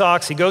 the Red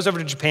Sox. He goes over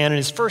to Japan. In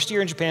his first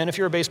year in Japan, if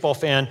you're a baseball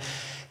fan,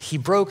 he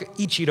broke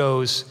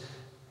Ichiro's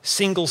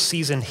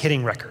single-season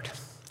hitting record.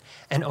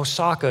 And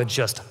Osaka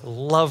just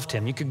loved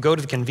him. You could go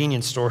to the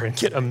convenience store and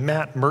get a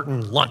Matt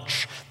Merton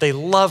lunch. They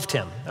loved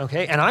him,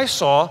 okay? And I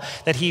saw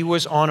that he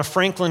was on a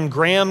Franklin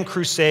Graham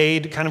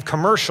Crusade kind of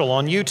commercial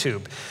on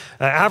YouTube,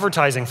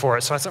 advertising for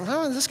it. So I said,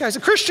 oh, this guy's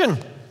a Christian.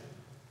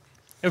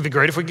 It would be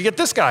great if we could get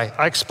this guy.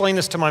 I explained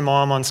this to my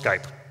mom on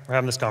Skype, We're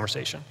having this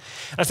conversation.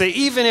 I say,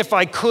 even if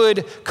I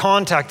could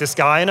contact this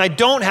guy, and I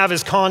don't have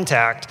his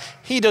contact,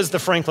 he does the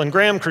Franklin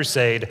Graham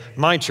Crusade.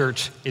 My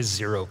church is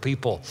 0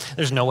 people.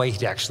 There's no way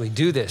he'd actually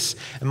do this.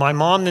 And my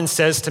mom then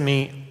says to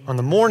me on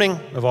the morning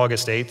of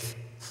August 8th,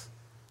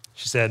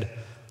 she said,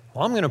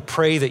 well, I'm going to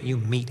pray that you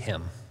meet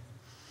him.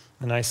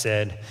 And I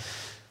said,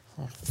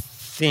 well,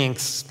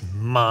 thanks,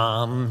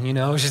 Mom.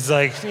 She's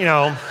like,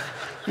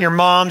 your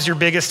mom's your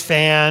biggest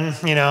fan,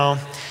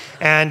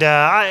 And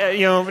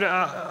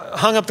I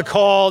hung up the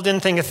call,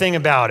 didn't think a thing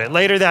about it.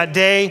 Later that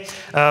day,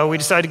 we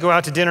decided to go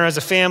out to dinner as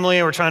a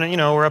family. We're trying to,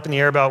 we're up in the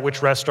air about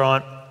which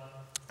restaurant.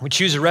 We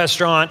choose a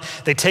restaurant.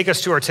 They take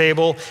us to our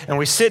table, and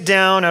we sit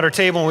down at our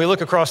table, and we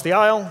look across the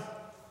aisle,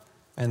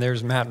 and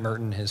there's Matt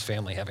Merton and his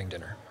family having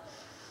dinner.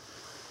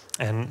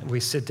 And we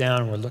sit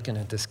down and we're looking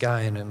at this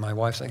guy, and my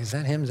wife's like, is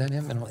that him? Is that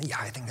him? And I'm like, yeah,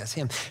 I think that's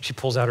him. She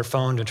pulls out her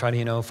phone to try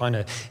to,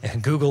 find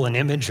Google an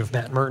image of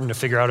Matt Merton to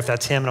figure out if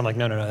that's him. And I'm like,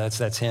 no,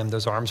 that's him.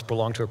 Those arms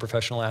belong to a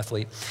professional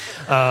athlete.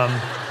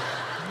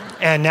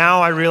 And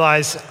now I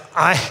realize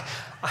I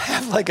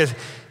have like a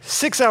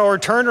 6-hour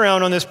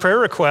turnaround on this prayer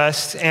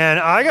request, and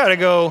I gotta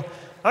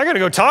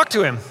go talk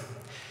to him.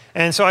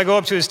 And so I go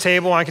up to his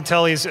table, and I can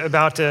tell he's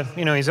about to,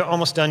 he's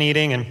almost done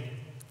eating. And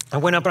I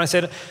went up and I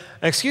said,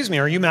 excuse me,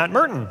 are you Matt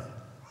Merton?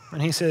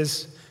 And he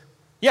says,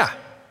 yeah.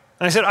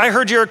 And I said, I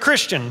heard you're a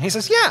Christian. He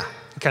says, yeah.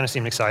 He kind of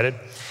seemed excited.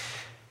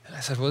 And I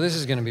said, well, this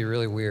is going to be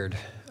really weird.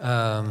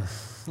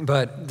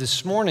 But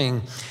this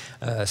morning,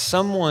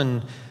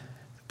 someone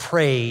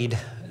prayed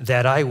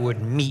that I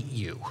would meet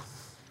you.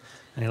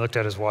 And he looked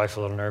at his wife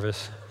a little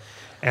nervous.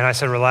 And I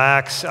said,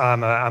 relax,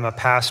 I'm a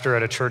pastor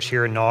at a church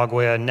here in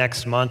Nagoya.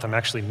 Next month, I'm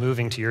actually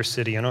moving to your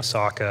city in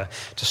Osaka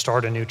to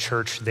start a new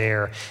church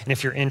there. And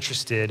if you're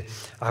interested,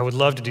 I would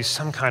love to do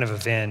some kind of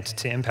event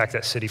to impact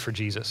that city for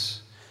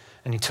Jesus.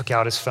 And he took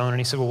out his phone and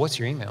he said, well, what's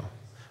your email?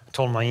 I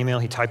told him my email,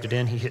 he typed it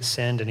in, he hit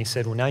send, and he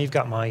said, well, now you've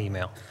got my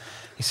email.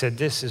 He said,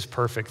 this is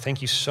perfect.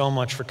 Thank you so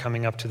much for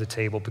coming up to the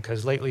table,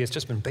 because lately it's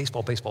just been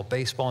baseball.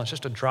 It's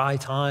just a dry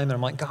time. And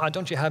I'm like, God,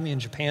 don't you have me in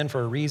Japan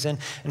for a reason?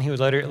 And he would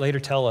later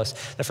tell us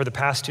that for the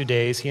past 2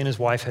 days, he and his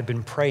wife had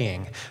been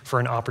praying for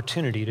an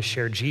opportunity to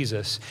share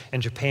Jesus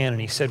in Japan. And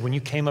he said, when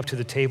you came up to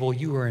the table,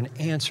 you were an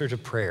answer to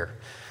prayer.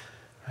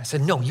 I said,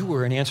 no, you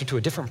were an answer to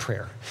a different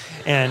prayer.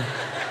 And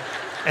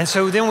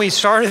so then we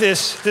started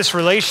this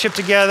relationship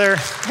together.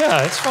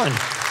 Yeah, it's fun.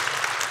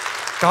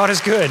 God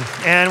is good.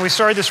 And we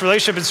started this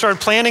relationship and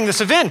started planning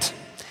this event.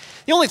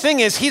 The only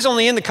thing is, he's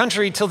only in the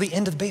country till the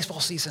end of the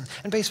baseball season.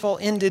 And baseball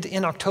ended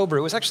in October.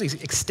 It was actually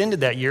extended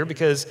that year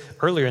because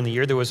earlier in the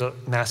year, there was a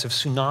massive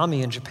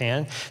tsunami in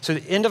Japan. So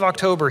the end of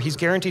October, he's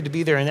guaranteed to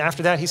be there. And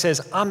after that, he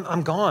says,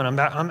 I'm gone.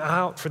 I'm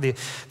out for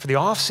the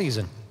off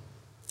season.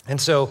 And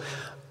so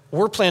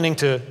we're planning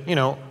to,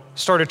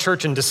 start a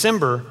church in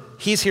December.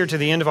 He's here to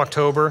the end of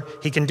October.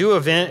 He can do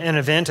an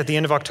event at the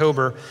end of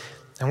October.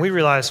 And we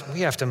realized we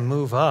have to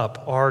move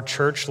up our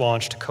church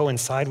launch to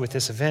coincide with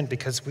this event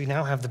because we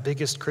now have the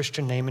biggest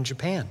Christian name in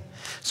Japan.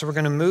 So we're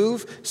going to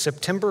move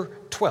September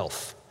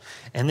 12th.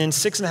 And then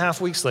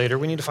 6.5 weeks later,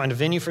 we need to find a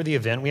venue for the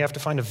event. We have to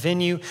find a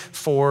venue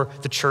for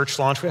the church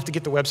launch. We have to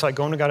get the website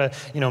going. We got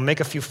to, make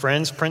a few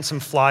friends, print some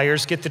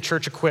flyers, get the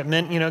church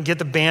equipment, get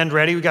the band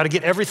ready. We got to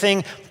get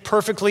everything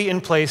perfectly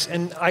in place.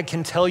 And I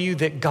can tell you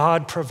that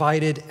God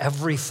provided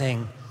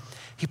everything.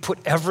 He put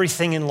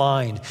everything in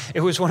line.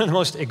 It was one of the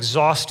most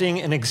exhausting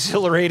and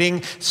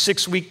exhilarating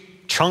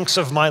 6-week chunks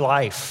of my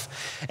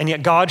life. And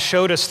yet God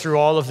showed us through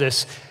all of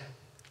this,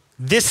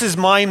 this is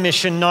my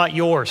mission, not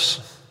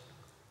yours.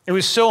 It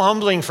was so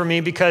humbling for me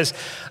because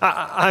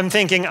I'm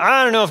thinking,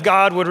 I don't know if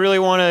God would really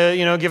want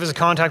to, give us a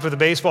contact with a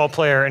baseball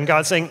player. And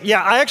God's saying,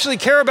 yeah, I actually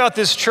care about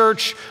this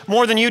church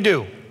more than you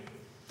do.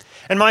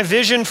 And my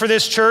vision for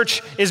this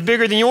church is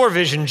bigger than your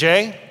vision,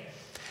 Jay.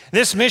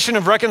 This mission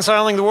of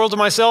reconciling the world to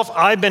myself,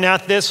 I've been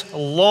at this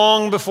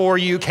long before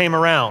you came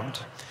around.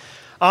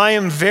 I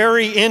am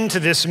very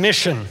into this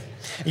mission.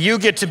 You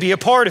get to be a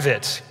part of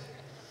it.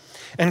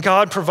 And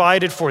God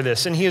provided for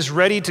this, and he is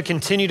ready to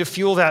continue to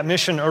fuel that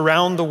mission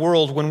around the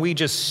world when we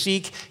just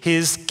seek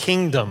his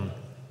kingdom.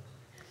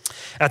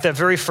 At that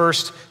very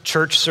first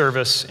church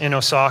service in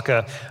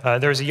Osaka,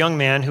 there was a young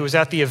man who was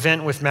at the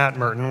event with Matt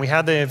Merton. We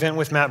had the event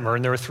with Matt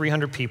Merton. There were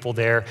 300 people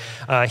there.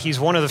 He's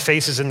one of the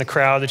faces in the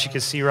crowd that you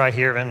can see right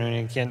here. I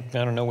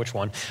don't know which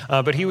one.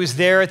 But he was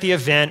there at the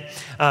event.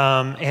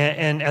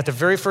 And at the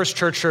very first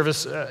church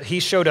service, he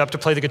showed up to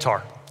play the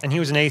guitar. And he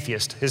was an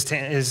atheist.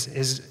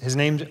 His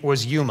name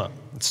was Yuma.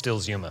 It still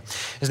is Yuma.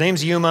 His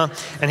name's Yuma,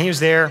 and he was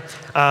there,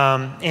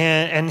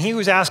 and he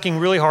was asking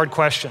really hard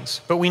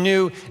questions. But we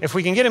knew if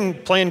we can get him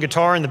playing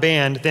guitar in the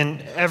band,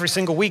 then every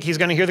single week he's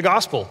going to hear the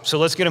gospel. So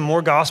let's get him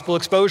more gospel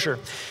exposure.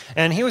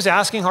 And he was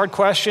asking hard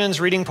questions,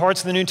 reading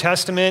parts of the New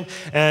Testament,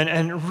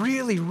 and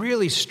really,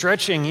 really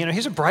stretching.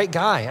 He's a bright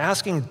guy,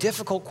 asking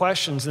difficult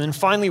questions. And then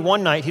finally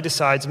one night he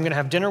decides, I'm going to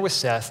have dinner with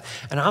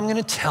Seth, and I'm going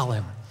to tell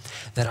him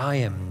that I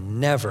am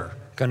never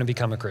going to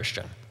become a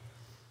Christian.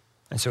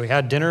 And so he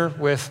had dinner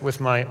with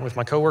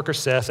my coworker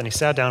Seth, and he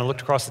sat down and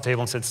looked across the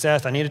table and said,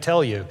 Seth, I need to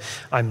tell you,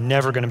 I'm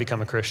never going to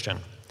become a Christian.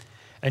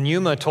 And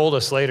Yuma told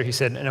us later, he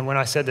said, and when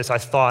I said this, I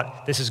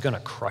thought this is going to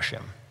crush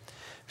him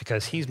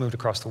because he's moved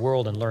across the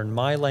world and learned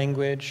my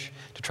language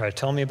to try to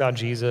tell me about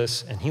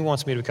Jesus, and he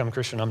wants me to become a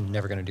Christian. I'm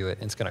never going to do it,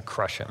 and it's going to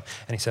crush him.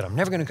 And he said, I'm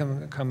never going to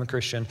become a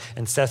Christian.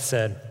 And Seth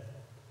said,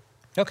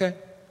 okay,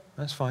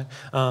 that's fine.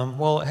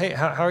 Well, hey,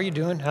 how are you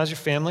doing? How's your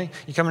family?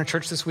 You coming to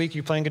church this week?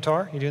 You playing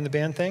guitar? You doing the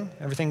band thing?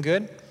 Everything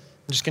good?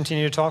 And just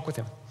continue to talk with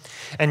him.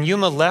 And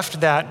Yuma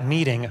left that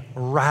meeting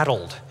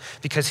rattled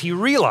because he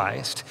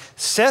realized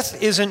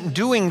Seth isn't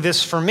doing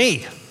this for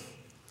me.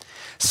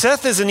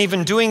 Seth isn't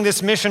even doing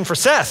this mission for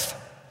Seth.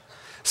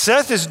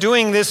 Seth is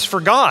doing this for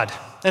God,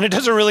 and it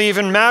doesn't really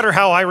even matter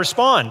how I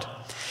respond.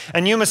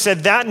 And Yuma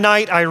said, that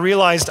night I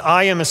realized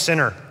I am a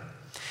sinner.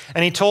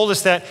 And he told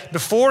us that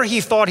before he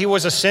thought he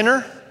was a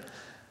sinner,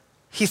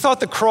 he thought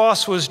the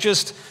cross was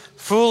just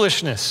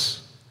foolishness.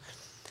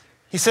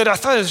 He said, I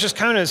thought it was just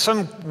kind of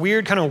some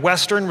weird kind of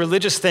Western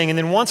religious thing. And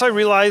then once I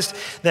realized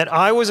that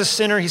I was a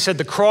sinner, he said,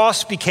 the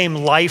cross became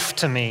life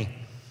to me.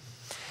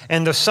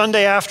 And the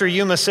Sunday after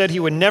Yuma said he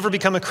would never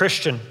become a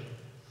Christian,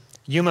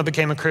 Yuma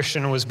became a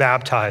Christian and was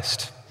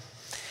baptized.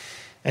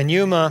 And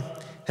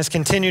Yuma has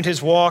continued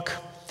his walk.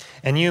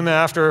 And Yuma,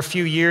 after a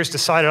few years,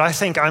 decided, I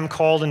think I'm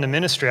called into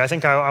ministry. I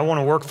think I want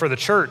to work for the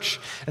church.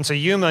 And so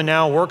Yuma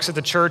now works at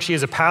the church. He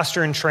is a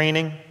pastor in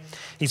training.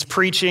 He's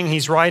preaching,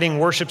 he's writing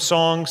worship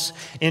songs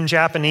in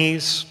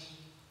Japanese.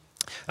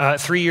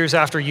 3 years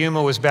after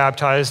Yuma was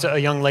baptized, a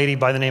young lady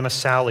by the name of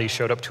Sally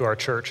showed up to our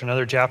church,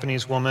 another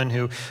Japanese woman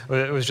who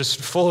was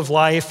just full of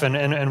life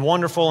and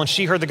wonderful, and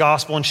she heard the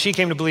gospel, and she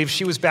came to believe.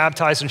 She was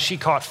baptized, and she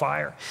caught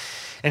fire.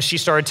 And she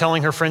started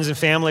telling her friends and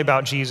family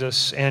about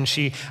Jesus, and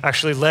she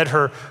actually led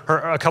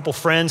a couple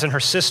friends and her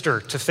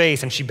sister to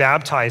faith, and she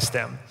baptized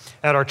them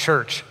at our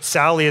church.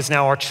 Sally is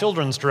now our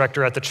children's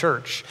director at the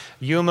church.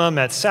 Yuma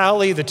met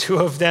Sally. The two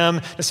of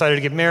them decided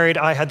to get married.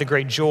 I had the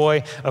great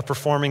joy of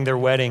performing their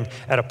wedding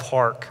at a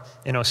park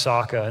in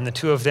Osaka. And the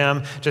two of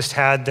them just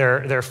had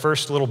their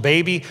first little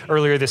baby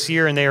earlier this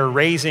year, and they are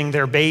raising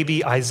their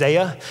baby,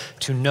 Isaiah,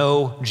 to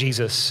know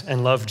Jesus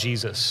and love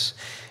Jesus.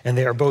 And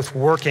they are both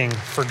working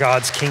for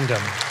God's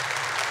kingdom.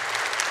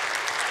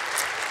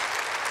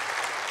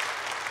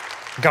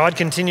 God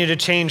continued to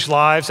change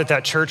lives at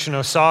that church in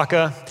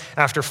Osaka.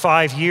 After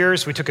 5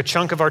 years, we took a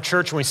chunk of our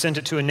church and we sent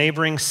it to a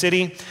neighboring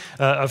city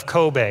of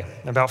Kobe,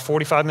 about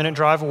 45-minute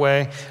drive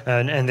away,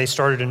 and they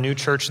started a new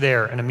church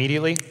there. And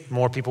immediately,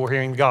 more people were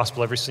hearing the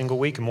gospel every single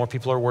week, and more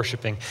people are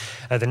worshiping.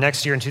 The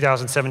next year, in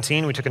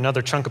 2017, we took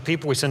another chunk of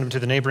people. We sent them to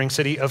the neighboring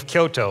city of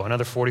Kyoto,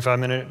 another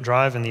 45-minute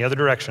drive in the other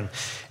direction.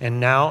 And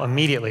now,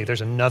 immediately,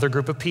 there's another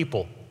group of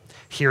people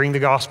hearing the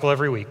gospel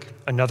every week,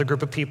 another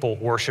group of people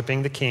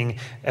worshiping the King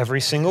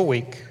every single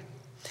week.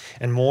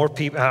 And more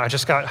people, I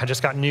just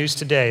got news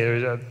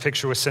today. A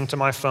picture was sent to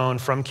my phone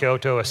from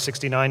Kyoto. A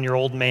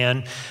 69-year-old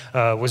man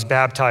was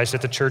baptized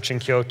at the church in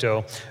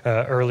Kyoto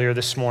earlier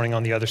this morning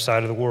on the other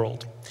side of the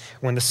world.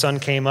 When the sun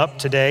came up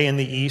today in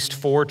the east,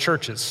 4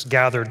 churches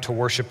gathered to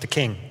worship the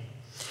King.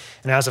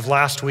 And as of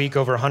last week,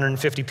 over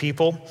 150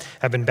 people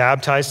have been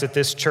baptized at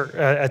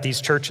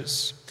these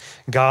churches.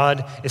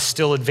 God is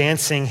still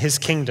advancing his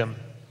kingdom.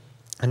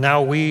 And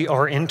now we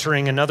are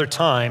entering another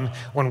time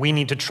when we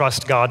need to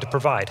trust God to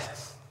provide.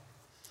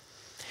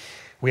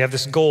 We have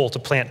this goal to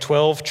plant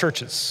 12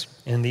 churches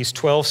in these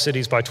 12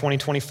 cities by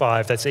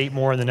 2025. That's 8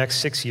 more in the next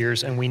 6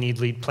 years. And we need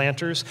lead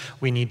planters,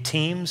 we need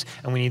teams,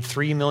 and we need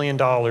 $3 million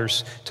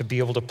to be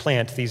able to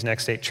plant these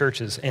next 8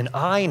 churches. And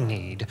I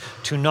need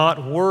to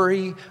not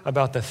worry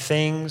about the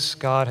things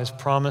God has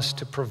promised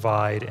to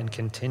provide and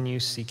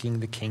continue seeking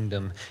the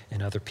kingdom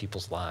in other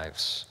people's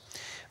lives.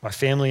 My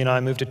family and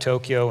I moved to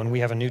Tokyo, and we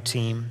have a new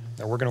team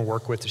that we're going to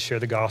work with to share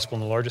the gospel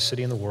in the largest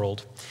city in the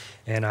world.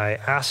 And I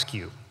ask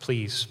you,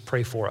 please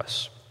pray for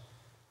us.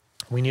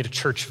 We need a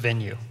church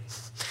venue.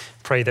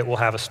 Pray that we'll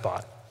have a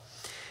spot.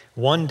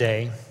 One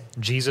day,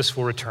 Jesus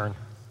will return,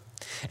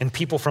 and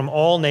people from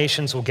all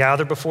nations will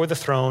gather before the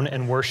throne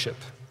and worship.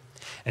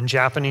 And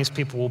Japanese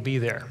people will be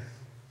there,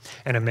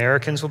 and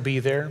Americans will be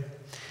there,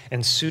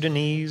 and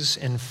Sudanese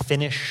and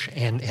Finnish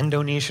and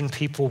Indonesian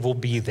people will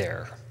be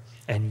there,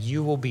 and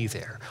you will be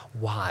there.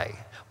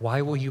 Why?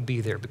 Why will you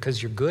be there?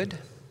 Because you're good?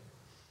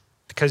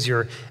 Because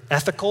you're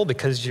ethical?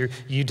 Because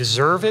you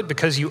deserve it?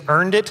 Because you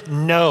earned it?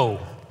 No.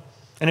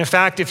 And in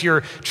fact, if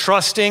you're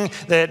trusting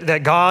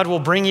that God will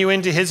bring you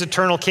into his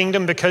eternal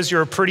kingdom because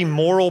you're a pretty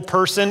moral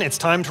person, it's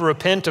time to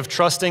repent of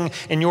trusting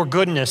in your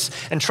goodness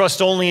and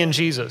trust only in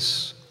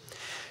Jesus.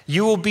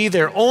 You will be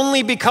there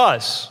only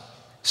because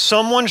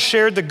someone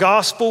shared the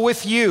gospel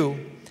with you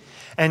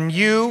and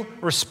you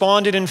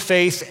responded in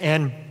faith,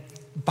 and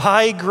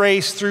by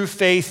grace through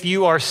faith,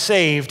 you are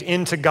saved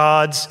into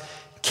God's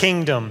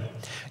kingdom.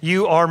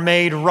 You are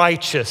made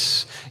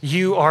righteous.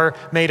 You are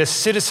made a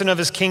citizen of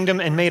his kingdom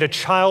and made a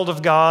child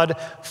of God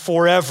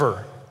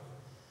forever.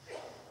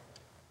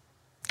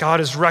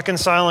 God is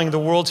reconciling the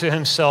world to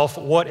himself.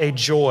 What a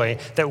joy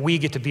that we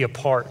get to be a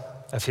part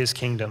of his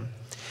kingdom.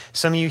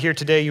 Some of you here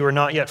today, you are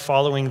not yet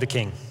following the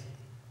King.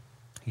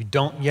 You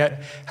don't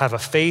yet have a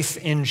faith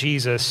in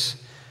Jesus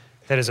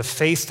that is a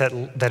faith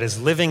that is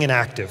living and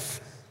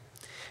active.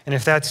 And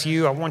if that's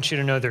you, I want you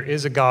to know there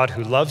is a God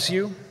who loves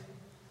you.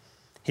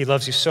 He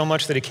loves you so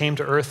much that he came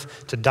to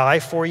earth to die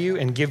for you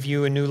and give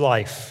you a new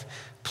life.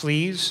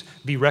 Please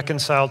be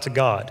reconciled to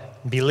God.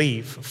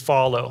 Believe,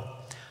 follow,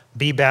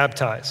 be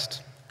baptized.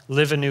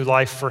 Live a new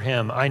life for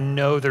him. I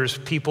know there's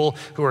people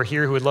who are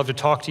here who would love to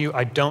talk to you.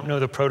 I don't know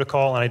the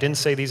protocol, and I didn't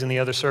say these in the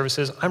other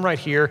services. I'm right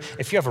here.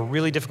 If you have a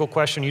really difficult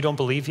question you don't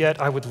believe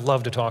yet, I would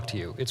love to talk to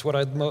you. It's what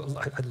I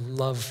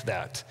love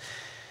that.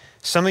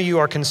 Some of you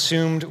are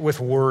consumed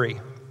with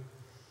worry.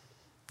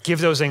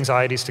 Give those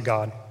anxieties to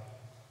God.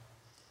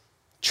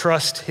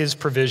 Trust his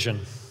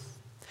provision.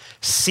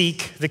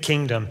 Seek the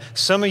kingdom.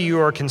 Some of you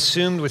are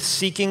consumed with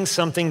seeking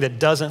something that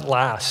doesn't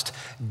last.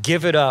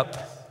 Give it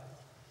up.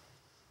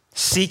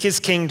 Seek his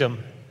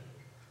kingdom.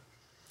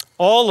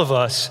 All of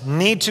us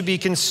need to be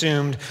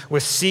consumed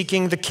with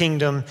seeking the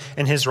kingdom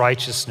and his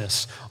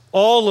righteousness.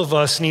 All of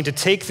us need to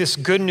take this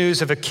good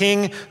news of a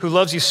king who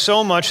loves you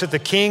so much that the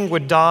king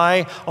would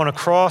die on a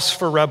cross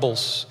for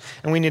rebels.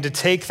 And we need to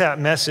take that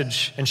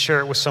message and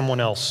share it with someone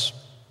else.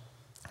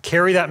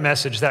 Carry that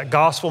message, that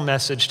gospel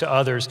message to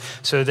others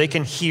so they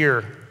can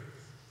hear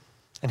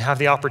and have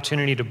the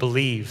opportunity to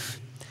believe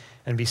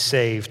and be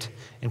saved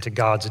into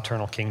God's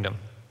eternal kingdom.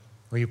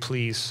 Will you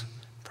please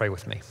pray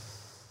with me?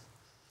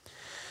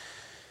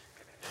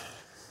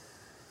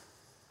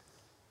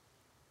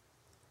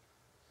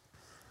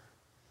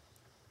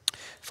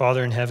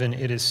 Father in heaven,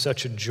 it is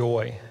such a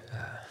joy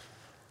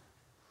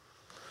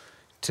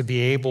to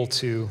be able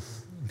to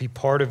be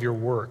part of your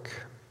work,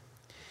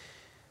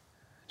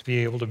 to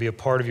be able to be a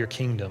part of your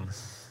kingdom.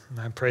 And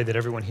I pray that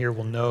everyone here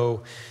will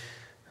know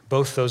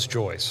both those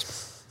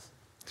joys,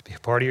 to be a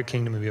part of your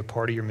kingdom and be a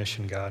part of your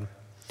mission, God.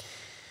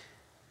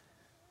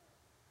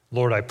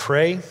 Lord, I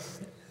pray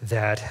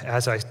that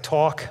as I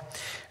talk,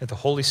 that the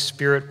Holy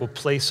Spirit will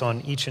place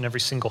on each and every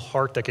single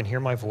heart that can hear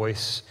my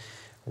voice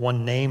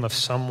one name of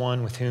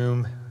someone with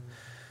whom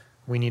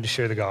we need to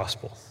share the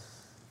gospel.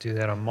 Do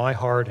that on my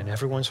heart and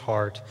everyone's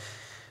heart.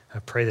 I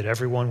pray that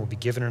everyone will be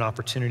given an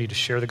opportunity to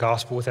share the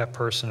gospel with that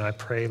person. I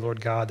pray,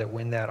 Lord God, that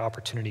when that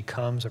opportunity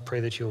comes, I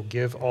pray that you'll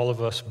give all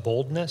of us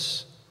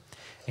boldness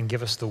and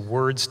give us the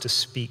words to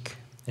speak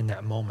in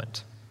that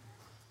moment.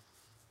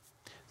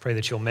 Pray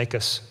that you'll make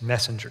us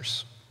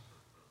messengers.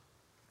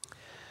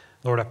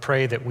 Lord, I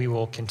pray that we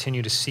will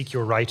continue to seek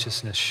your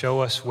righteousness.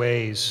 Show us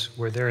ways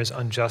where there is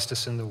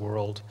injustice in the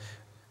world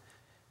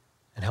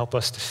and help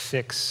us to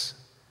fix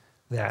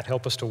that.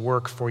 Help us to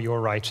work for your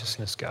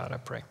righteousness, God, I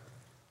pray.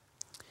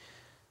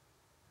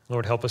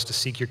 Lord, help us to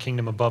seek your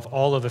kingdom above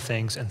all other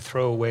things and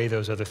throw away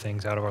those other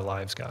things out of our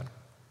lives, God.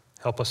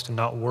 Help us to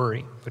not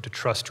worry, but to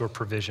trust your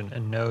provision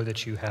and know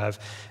that you have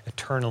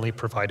eternally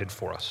provided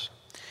for us.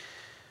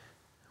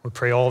 We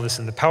pray all this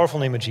in the powerful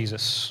name of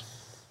Jesus.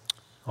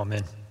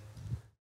 Amen.